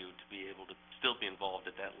point of view to be able to still be involved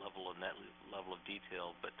at that level and that level of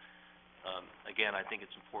detail. But again, I think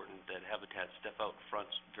it's important that Habitat step out in front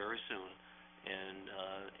very soon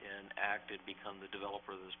and act and become the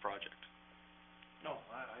developer of this project. No,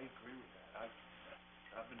 I agree with that.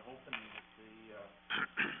 I've been hoping that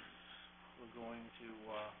we're going to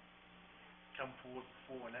come forward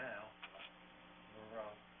before now. We're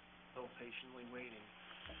still patiently waiting.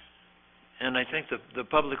 And I think the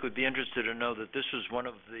public would be interested to know that this was one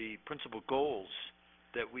of the principal goals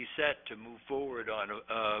that we set to move forward on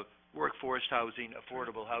workforce housing,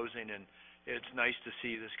 affordable housing, and it's nice to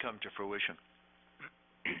see this come to fruition.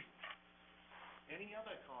 Any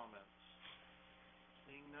other comments?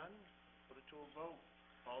 Seeing none, put it to a vote.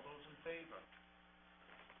 All those in favor?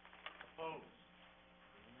 Opposed?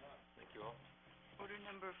 Seeing none. Thank you all. Order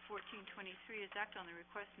number 1423 is act on the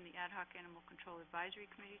request from the Ad hoc Animal Control Advisory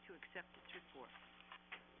Committee to accept its report.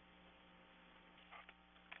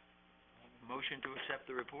 Motion to accept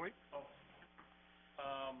the report?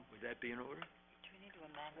 Would that be in order? Do we need to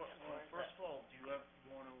amend Well, or is first it? of all, do you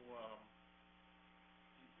want to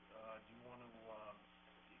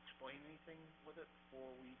explain anything with it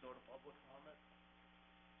before we go to public comment?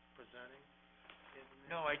 Presenting?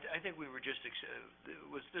 No, I think we were just,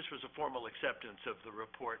 this was a formal acceptance of the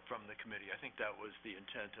report from the committee. I think that was the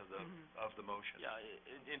intent of the motion. Yeah,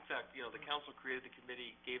 in fact, the council created the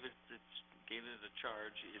committee, gave it a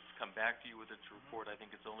charge. It's come back to you with its report. I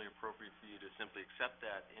think it's only appropriate for you to simply accept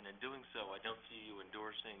that, and in doing so, I don't see you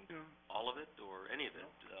endorsing all of it or any of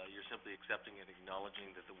it. You're simply accepting and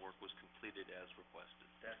acknowledging that the work was completed as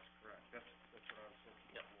requested. That's correct. That's what I was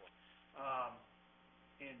looking for.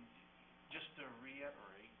 And just to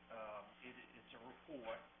reiterate, it's a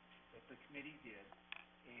report that the committee did,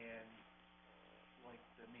 and like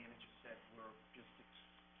the manager said, we're just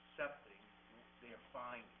accepting their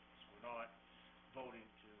findings. We're not voting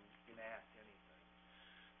to enact anything.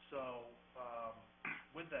 So,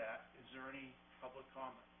 with that, is there any public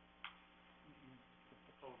comment? At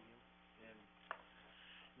the podium, and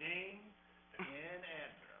name and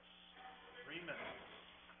address. 3 minutes.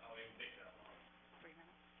 I'll even take that long. 3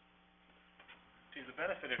 minutes. See, the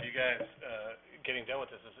benefit of you guys getting done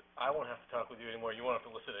with this is I won't have to talk with you anymore. You won't have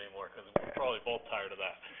to listen anymore because we're probably both tired of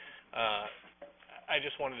that. I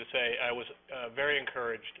just wanted to say I was very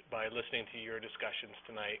encouraged by listening to your discussions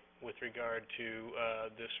tonight with regard to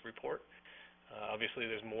this report. Obviously,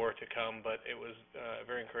 there's more to come, but it was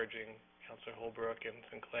very encouraging. Councillor Holbrook and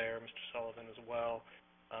Sinclair, Mr. Sullivan as well,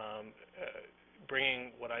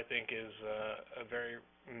 bringing what I think is a very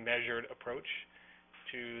measured approach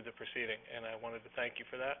to the proceeding, and I wanted to thank you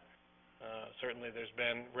for that. Certainly there's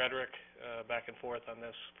been rhetoric back and forth on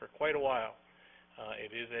this for quite a while.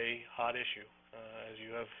 It is a hot issue, as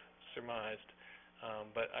you have surmised,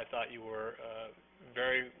 but I thought you were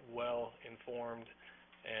very well informed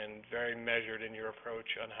and very measured in your approach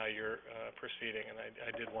on how you're proceeding, and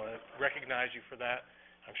I did want to recognize you for that.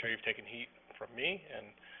 I'm sure you've taken heat from me and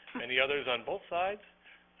many others on both sides,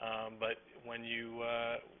 but when you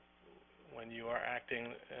are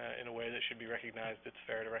acting in a way that should be recognized, it's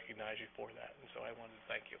fair to recognize you for that, and so I wanted to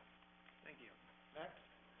thank you. Thank you. Next?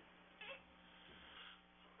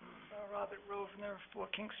 Robert Rovner, 4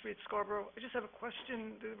 King Street, Scarborough. I just have a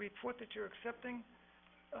question. The report that you're accepting,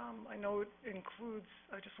 I know it includes,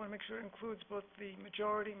 I just want to make sure it includes both the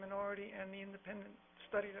majority, minority, and the independent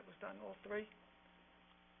study that was done, all three.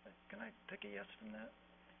 Can I take a yes from that?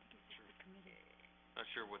 Not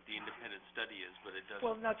sure what the independent study is, but it does.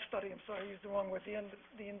 Well, not study, I'm sorry, I used the wrong word. The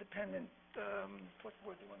independent, what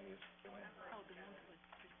word do you want to use?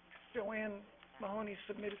 Joanne Mahoney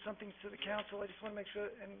submitted something to the council. I just want to make sure,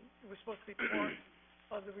 and it was supposed to be part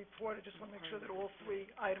of the report. I just want to make sure that all 3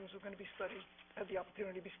 items were going to be studied, had the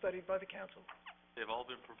opportunity to be studied by the council. They've all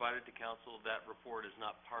been provided to council. That report is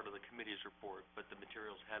not part of the committee's report, but the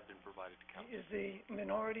materials have been provided to council. Is the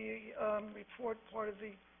minority report part of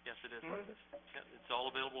the, Yes, it is. part of this? Yeah, it's all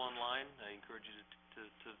available online. I encourage you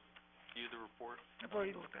to view the report. I've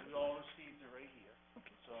already looked at it. We all received it right here,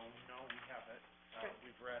 Okay. so we know we have it. Okay.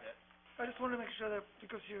 We've read it. I just wanted to make sure that,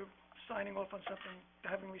 because you're signing off on something,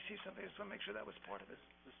 having received something, I just want to make sure that was part of it.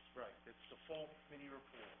 This is right. It's the full committee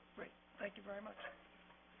report. Great, thank you very much.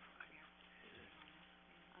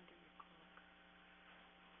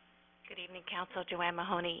 Good evening, Council. Joanne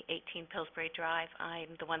Mahoney, 18 Pillsbury Drive.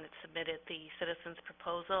 I'm the one that submitted the citizens'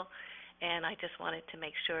 proposal, and I just wanted to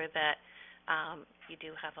make sure that you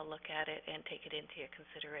do have a look at it and take it into your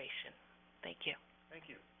consideration. Thank you.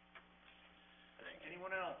 Thank you.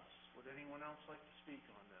 Anyone else? Would anyone else like to speak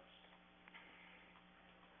on this?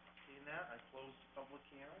 Seeing that, I close the public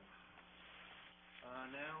hearing.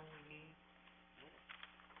 Now we need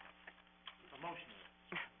a motion.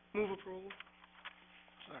 Move approval.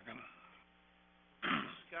 Second.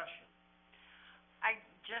 Discussion. I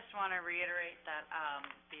just want to reiterate that,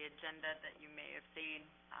 the agenda that you may have seen,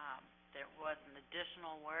 there was an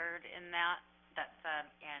additional word in that said,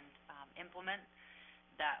 and, implement.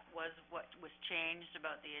 That was what was changed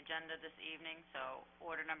about the agenda this evening, so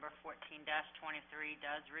order number 14-23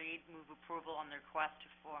 does read, move approval on the request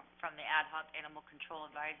from the Ad Hoc Animal Control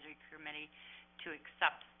Advisory Committee to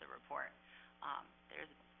accept the report.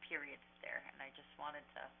 There's periods there, and I just wanted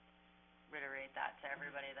to reiterate that to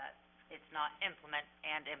everybody, that it's not implement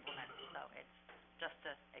and implement, so it's just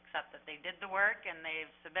to accept that they did the work and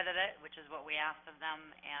they've submitted it, which is what we asked of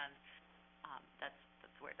them, and that's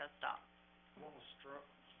where it does stop. What was struck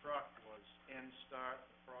was, and start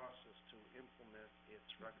the process to implement its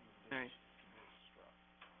recommendation. Was struck.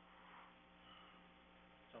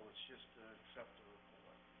 So it's just to accept the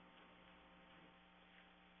report.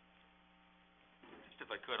 Just if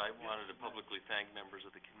I could, I wanted to publicly thank members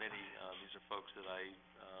of the committee. These are folks that I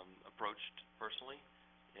approached personally,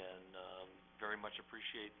 and very much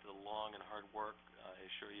appreciate the long and hard work. I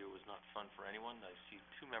assure you it was not fun for anyone. I see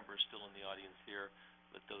 2 members still in the audience here,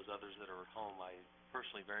 but those others that are at home, I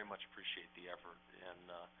personally very much appreciate the effort,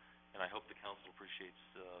 and I hope the council appreciates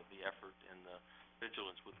the effort and the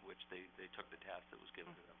vigilance with which they took the task that was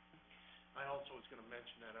given to them. I also was gonna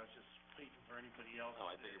mention that. I was just waiting for anybody else. Oh,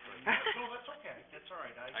 I beg your pardon. No, that's okay. That's all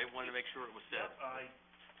right. I wanted to make sure it was said. Yep, I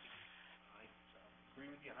agree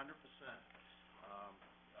with you 100%.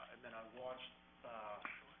 And then I watched, I've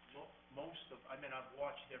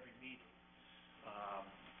watched every meeting.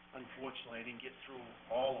 Unfortunately, I didn't get through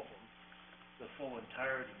all of them, the full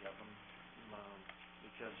entirety of them,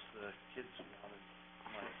 because the kids wanted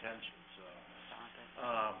my attention, so.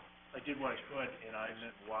 I did what I could, and I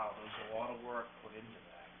meant, wow, there was a lot of work put into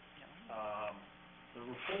that. The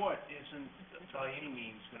report isn't by any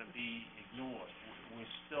means gonna be ignored. We're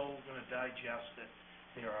still gonna digest it.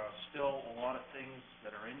 There are still a lot of things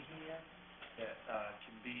that are in here that,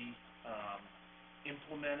 can be,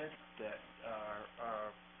 implemented, that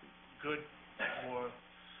are good for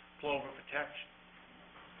plover protection.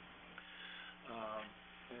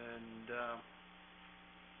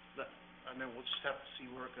 We'll just have to see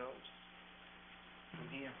where it goes from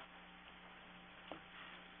here.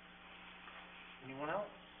 Anyone else?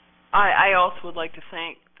 I also would like to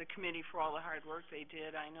thank the committee for all the hard work they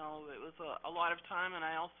did. I know it was a lot of time, and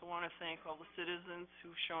I also want to thank all the citizens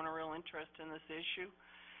who've shown a real interest in this issue.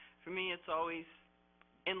 For me, it's always,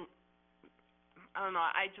 I don't know,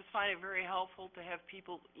 I just find it very helpful to have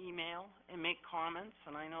people email and make comments,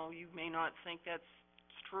 and I know you may not think that's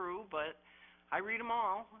true, but I read them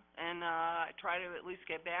all, and I try to at least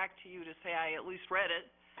get back to you to say I at least read it.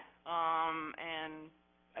 And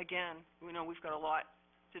again, we know we've got a lot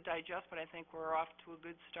to digest, but I think we're off to a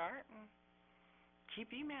good start, and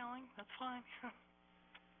keep emailing, that's fine.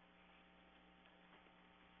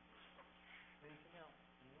 Anything else?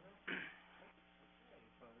 Anyone else? Okay,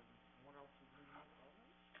 if no one else has any more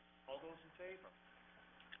comments, all those in favor?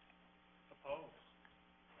 Opposed?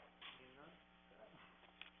 Seeing none?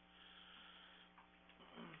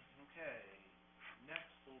 Okay,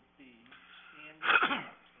 next will be standing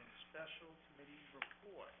and special committee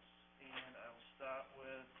reports, and I'll start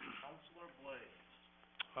with Councilor Blaze.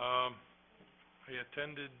 I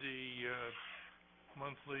attended the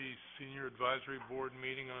monthly senior advisory board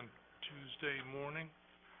meeting on Tuesday morning,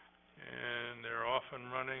 and they're off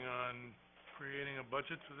and running on creating a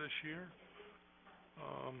budget for this year.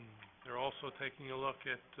 They're also taking a look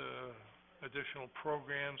at additional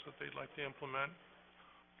programs that they'd like to implement.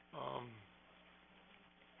 I'd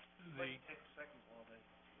like to take a second while they,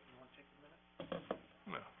 you wanna take a minute?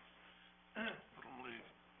 No. Let them leave.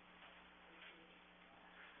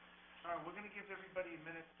 All right, we're gonna give everybody a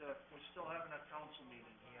minute, we're still having a council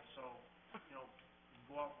meeting here, so, you know, you can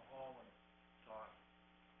go out in the hall and talk.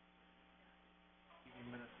 Give you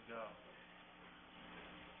a minute to go.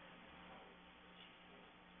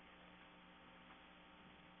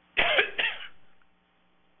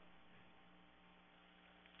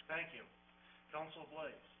 Thank you. Councilor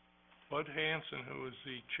Blaze. Bud Hanson, who is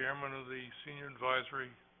the chairman of the senior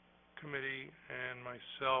advisory committee, and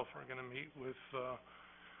myself are gonna meet with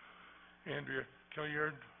Andrea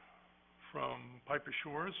Killiard from Piper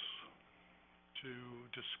Shores to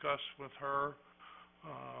discuss with her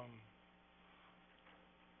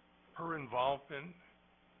her involvement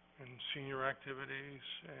in senior activities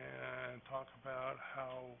and talk about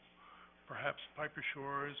how perhaps Piper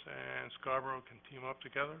Shores and Scarborough can team up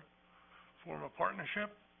together, form a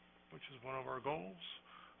partnership, which is one of our goals,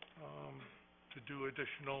 to do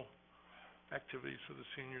additional activities for the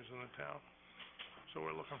seniors in the town. So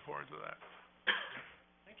we're looking forward to that.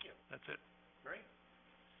 Thank you. That's it. Great.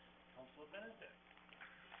 Councilor Benedict.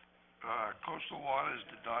 Coastal Waters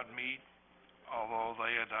did not meet, although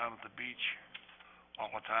they are down at the beach all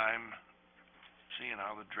the time, seeing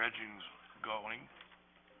how the dredging's going.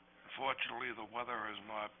 Unfortunately, the weather has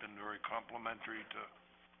not been very complimentary to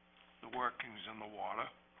the workings in the water.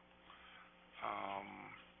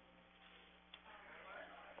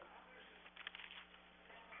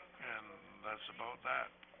 And that's about that.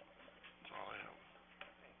 That's all I have.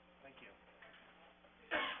 Thank you.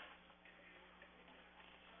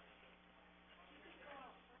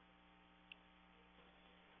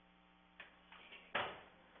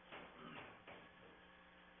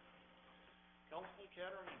 Councilor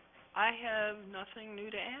Caterina. I have nothing new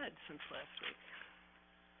to add since last week.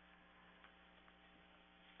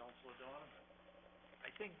 Councilor Donovan. I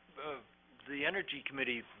think the Energy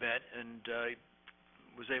Committee met and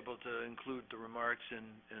was able to include the remarks in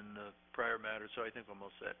the prior matter, so I think we're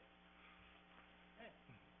almost set. Okay.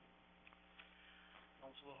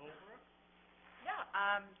 Councilor Holbrook.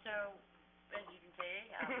 Yeah, so, as you can see,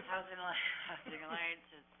 Housing Alliance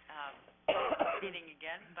is, meeting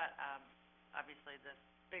again, but, obviously the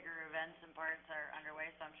bigger events and parts are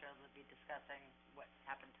underway, so I'm sure they'll be discussing what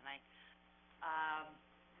happened tonight.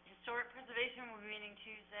 Historic Preservation will be meeting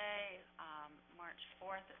Tuesday, March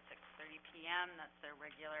 4th at 6:30 p.m. That's their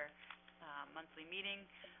regular, monthly meeting.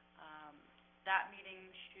 That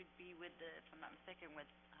meeting should be with if I'm not mistaken,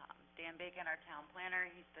 with, Dan Bacon, our town planner.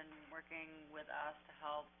 He's been working with us to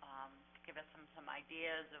help, give us some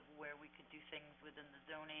ideas of where we could do things within the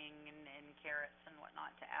zoning and carrots and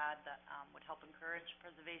whatnot to add that, would help encourage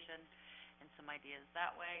preservation and some ideas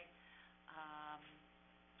that way.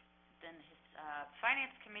 Then his,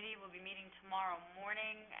 Finance Committee will be meeting tomorrow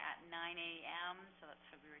morning at 9 a.m., so that's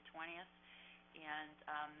February 20th. And,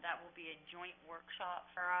 that will be a joint workshop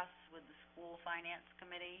for us with the School Finance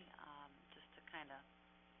Committee, just to kind of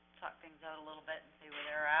talk things out a little bit and see where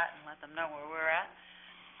they're at and let them know where we're at.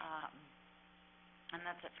 And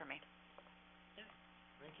that's it for me.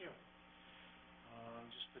 Thank you.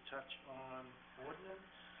 Just to touch on ordinance,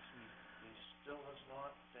 there still has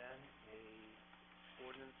not been a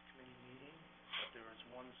ordinance committee meeting, but there is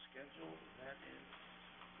one scheduled, and that is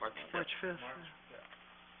March March 5th. March 5th.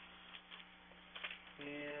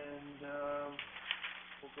 And,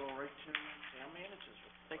 we'll go right to town managers.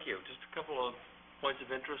 Thank you. Just a couple of points of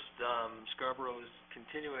interest. Scarborough is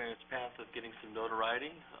continuing its path of getting some notoriety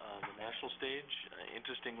on the national stage.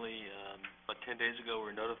 Interestingly, about 10 days ago, we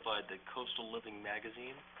were notified that Coastal Living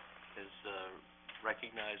magazine has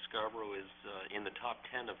recognize Scarborough is in the top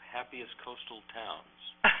 10 of happiest coastal towns.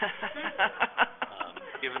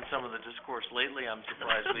 Given some of the discourse lately, I'm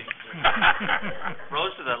surprised we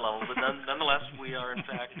rose to that level, but nonetheless, we are in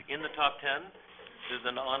fact in the top 10. There's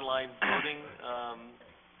an online voting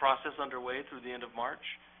process underway through the end of March,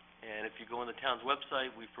 and if you go on the town's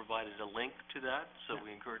website, we've provided a link to that, so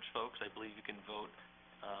we encourage folks. I believe you can vote.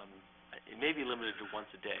 It may be limited to once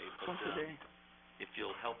a day, but if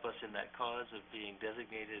you'll help us in that cause of being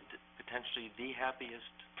designated potentially the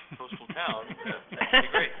happiest coastal town, that would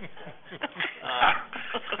be great.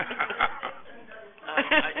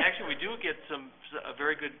 Actually, we do get a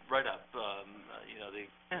very good write-up. They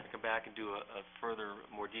come back and do a further,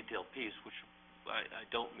 more detailed piece, which I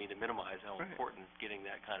don't mean to minimize how important getting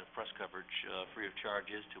that kind of press coverage free of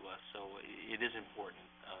charge is to us. So it is important.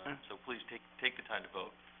 So please take the time to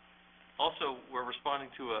vote. Also, we're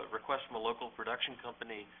responding to a request from a local production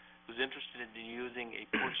company who's interested in using a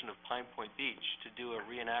portion of Pine Point Beach to do a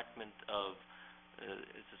reenactment of,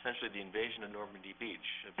 it's essentially the invasion of Normandy Beach.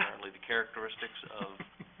 Apparently the characteristics of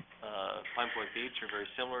Pine Point Beach are very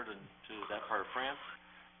similar to that part of France.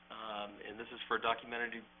 And this is for a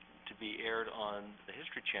documentary to be aired on the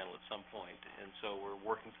History Channel at some point. And so we're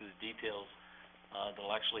working through the details.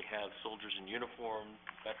 They'll actually have soldiers in uniform,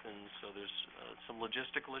 veterans, so there's some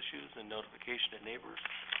logistical issues and notification to neighbors.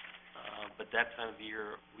 But that time of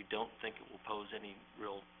year, we don't think it will pose any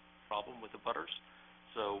real problem with the butters.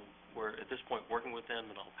 So we're, at this point, working with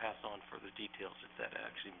them, and I'll pass on further details if that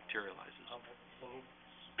actually materializes.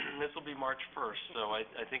 This will be March 1st, so I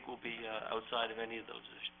think we'll be outside of any of those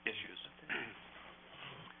issues.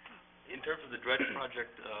 In terms of the dredge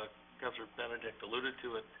project, Councilor Benedict alluded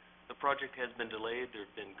to it. The project has been delayed. There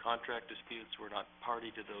have been contract disputes. We're not party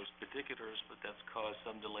to those particulars, but that's caused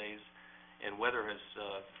some delays, and weather has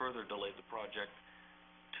further delayed the project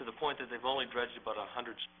to the point that they've only dredged about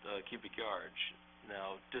 100 cubic yards.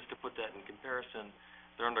 Now, just to put that in comparison,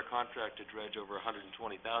 they're under contract to dredge over 120,000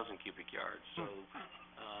 cubic yards. So,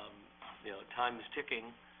 time is ticking,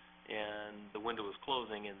 and the window is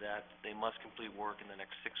closing in that they must complete work in the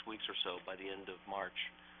next 6 weeks or so by the end of March.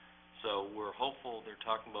 So we're hopeful. They're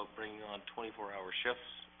talking about bringing on 24-hour shifts,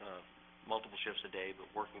 multiple shifts a day, but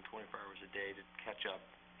working 24 hours a day to catch up.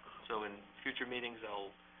 So in future meetings, I'll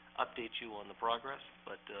update you on the progress,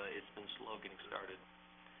 but it's been slow getting started.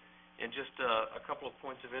 And just a couple of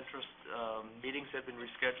points of interest. Meetings have been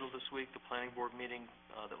rescheduled this week. The planning board meeting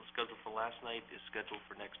that was scheduled for last night is scheduled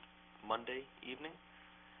for next Monday evening.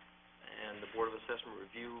 And the Board of Assessment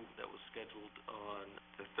review that was scheduled on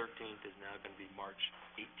the 13th is now going to be March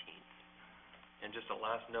 18th. And just a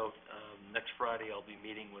last note, next Friday I'll be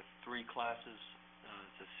meeting with 3 classes.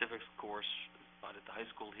 It's a civics course out at the high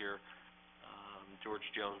school here. George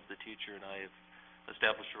Jones, the teacher, and I have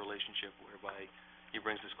established a relationship whereby he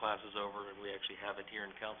brings his classes over and we actually have it here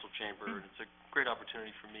in council chamber. And it's a great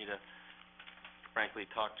opportunity for me to frankly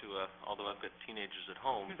talk to, although I've got teenagers at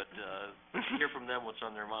home, but hear from them what's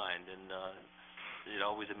on their mind. And it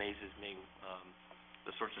always amazes me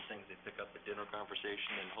the sorts of things they pick up at dinner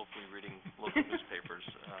conversation and hopefully reading local newspapers.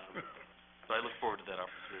 So I look forward to that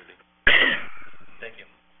opportunity. Thank you.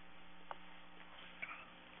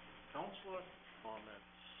 Councilor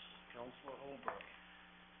comments. Councilor Holbrook.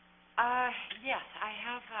 Yes, I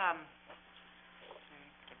have,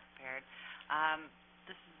 get prepared.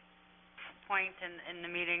 This is a point in the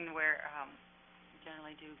meeting where we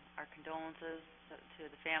generally do our condolences to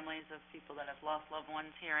the families of people that have lost loved ones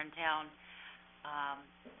here in town.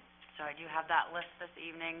 So I do have that list this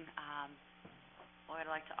evening. I'd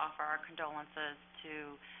like to offer our condolences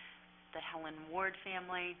to the Helen Ward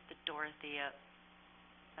family, the Dorothea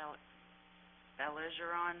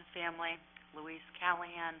Belligeron family, Louise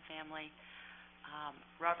Callahan family,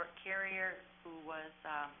 Robert Carrier, who was,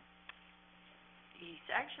 he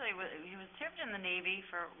was served in the Navy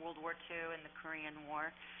for World War II and the Korean War,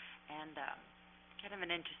 and kind of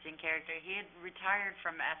an interesting character. He had retired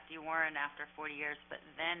from SD Warren after 40 years, but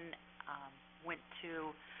then went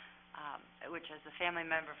to, which as a family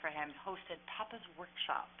member for him, hosted Papa's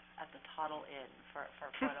Workshop at the Tottle Inn for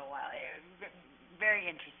quite a while. Very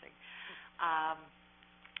interesting.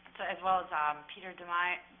 So as well as Peter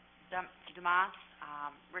Dumas,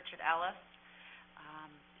 Richard Ellis,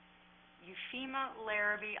 Euphema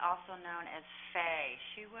Larrabee, also known as Faye.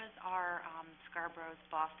 She was our Scarborough's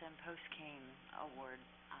Boston Post-Cane Award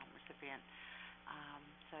recipient.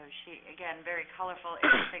 So she, again, very colorful,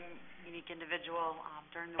 interesting, unique individual.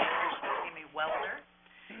 During the war, she became a welder,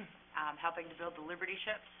 helping to build the Liberty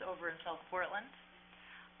ships over in South Portland.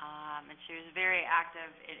 And she was very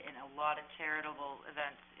active in a lot of charitable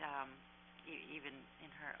events. even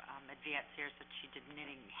in her, advanced years, that she did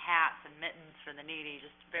knitting hats and mittens for the needy,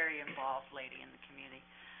 just very involved lady in the community.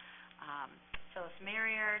 Phyllis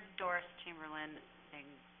Marrier, Doris Chamberlain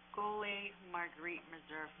Ngoli, Marguerite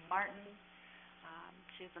Reserve Martin.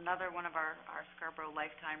 She's another one of our Scarborough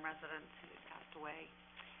lifetime residents who passed away.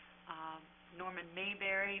 Norman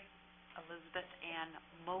Mayberry, Elizabeth Ann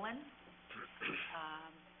Mullen.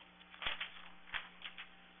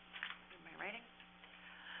 Am I writing?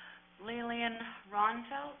 Lillian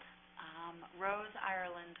Ronfeld, Rose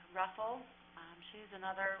Ireland Ruffle. She's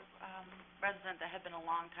another resident that had been a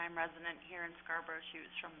longtime resident here in Scarborough. She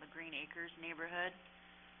was from the Green Acres neighborhood.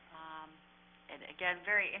 And again,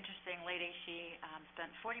 very interesting lady. She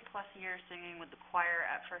spent 40-plus years singing with the choir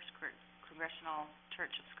at First Congressional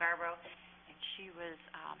Church of Scarborough, and she was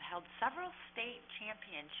held several state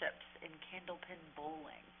championships in candlepin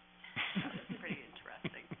bowling. That was pretty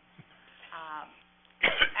interesting.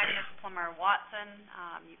 Agnes Plummer Watson,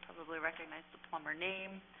 you probably recognize the Plummer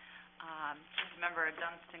name. She's a member of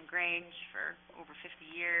Dunstan Grange for over 50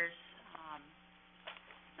 years.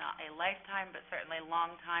 Not a lifetime, but certainly a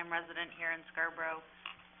long-time resident here in Scarborough.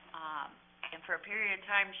 And for a period of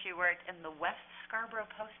time, she worked in the West Scarborough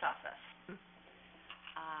Post Office.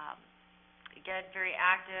 Again, very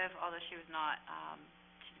active, although she did not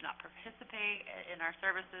participate in our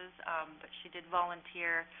services, but she did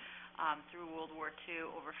volunteer through World War II,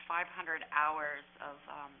 over 500 hours of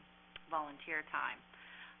volunteer time.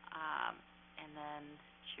 And then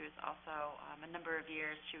she was also, a number of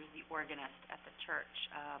years, she was the organist at the church,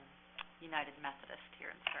 United Methodist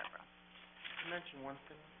here in Scarborough. To mention one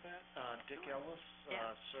thing with that, Dick Ellis,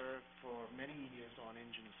 served for many years on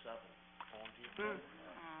Engine 7, volunteer.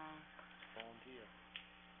 Volunteer.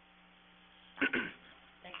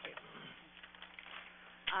 Thank you.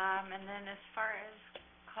 And then as far as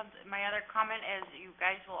my other comment is, you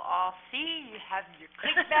guys will all see, you have your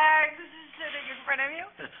click bags sitting in front of you.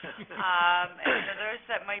 And for those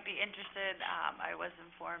that might be interested, I was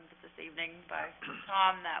informed this evening by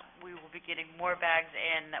Tom that we will be getting more bags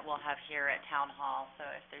in that we'll have here at Town Hall. So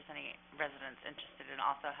if there's any residents interested in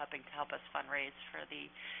also helping to help us fundraise for the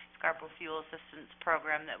Scarborough Fuel Assistance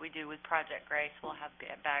Program that we do with Project Grace, we'll have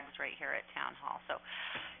bags right here at Town Hall. So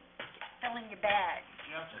fill in your bags.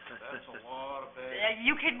 Yes, that's a lot of bags. Yeah,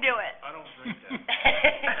 you can do it. I don't drink that.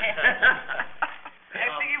 I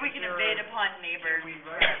figure we can invade upon neighbors. Can we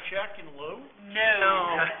write a check in lieu? No.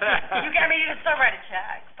 You can still write a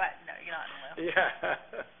check, but no, you're not in lieu. Yeah.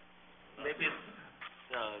 Maybe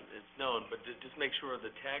it's known, but just make sure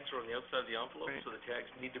the tags are on the outside of the envelope, so the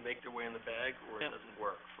tags need to make their way in the bag, or it doesn't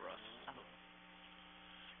work for us.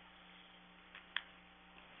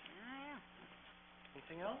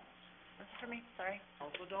 Anything else? That's for me, sorry.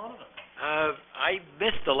 Councilor Donovan. I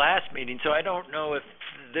missed the last meeting, so I don't know if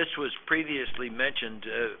this was previously mentioned,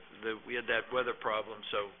 that we had that weather problem,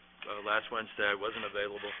 so last Wednesday I wasn't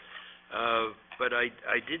available. But I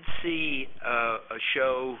did see a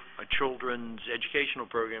show, a children's educational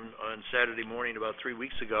program on Saturday morning about 3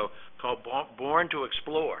 weeks ago called Born to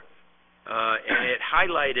Explore. And it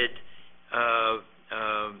highlighted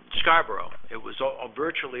Scarborough. It was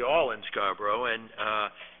virtually all in Scarborough,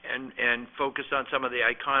 and focused on some of the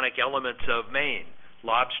iconic elements of Maine,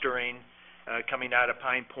 lobstering, coming out of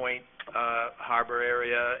Pine Point Harbor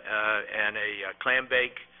area, and a clam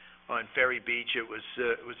bake on Ferry Beach. It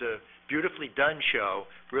was a beautifully done show.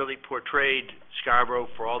 Really portrayed Scarborough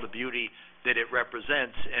for all the beauty that it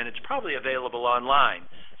represents, and it's probably available online.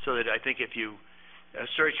 So that I think if you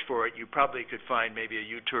search for it, you probably could find maybe a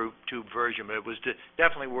YouTube version, but it was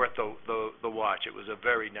definitely worth the watch. It was a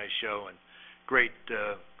very nice show and great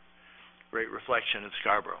reflection of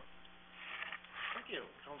Scarborough. Thank you.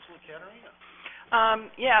 Councilor Caterina.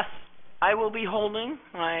 Yes, I will be holding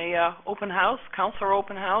my councilor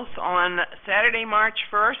open house on Saturday, March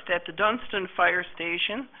 1st at the Dunstan Fire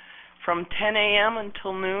Station from 10 a.m.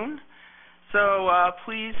 until noon. So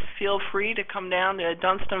please feel free to come down to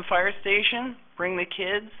Dunstan Fire Station, bring the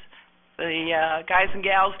kids. The guys and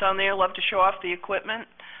gals down there love to show off the equipment.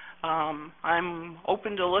 I'm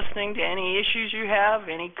open to listening to any issues you have,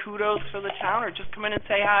 any kudos for the town, or just come in and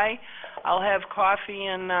say hi. I'll have coffee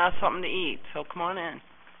and something to eat, so come on in.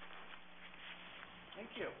 Thank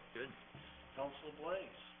you. Good. Councilor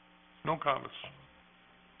Blaze. No comments.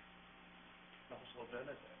 Councilor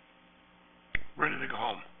Benedict. Ready to go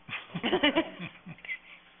home.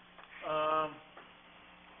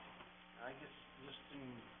 I guess just in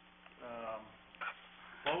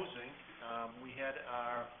closing, we had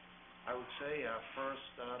our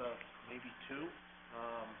first out of maybe two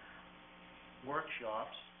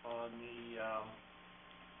workshops on the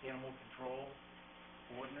animal control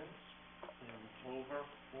ordinance. timber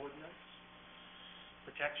ordinance,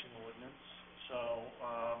 protection ordinance. So,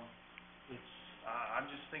 I'm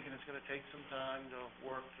just thinking it's gonna take some time to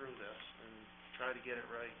work through this and try to get it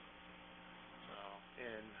right. So,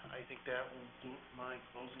 and I think that will do my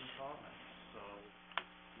closing comments. So,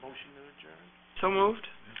 motion to adjourn. So moved?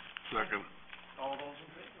 Second. All those in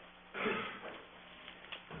favor?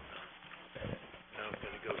 Now I'm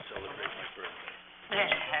gonna go celebrate my birthday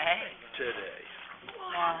Hey. today.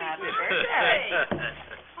 Well, happy birthday.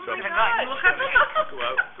 So I'm my gonna God. go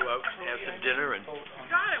out, have some dinner and. God,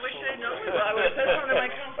 I wish I'd known you. I would've said something to my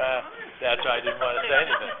That's why I didn't wanna say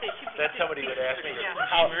anything. Then somebody would ask me,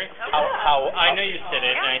 How, I know you said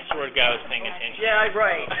it, and I swear to God I was paying attention. Yeah,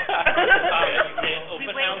 right. Open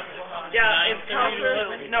house, Yeah, it's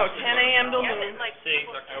Counselor, no, 10 a.m. to noon. see,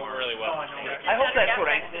 I went really well. I hope that's what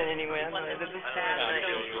I said anyway. I did this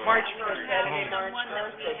March 1st, Saturday, March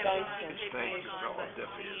 1st at Dunstan. thank you for all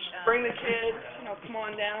deputies. Bring the kids, come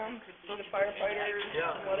on down, see the firefighters,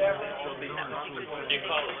 whatever. What do you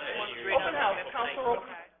call it? Open house, Counselor open.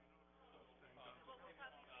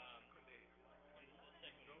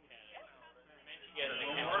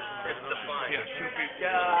 It's the fine.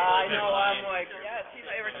 Yeah, I know, I'm like, yes, he's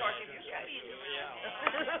ever talking to you guys.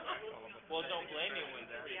 Well, don't blame me when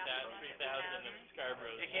 3,000 of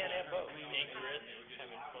Scarborough. You can't have both. Dangerous,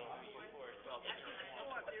 having full force. But,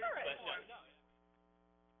 no,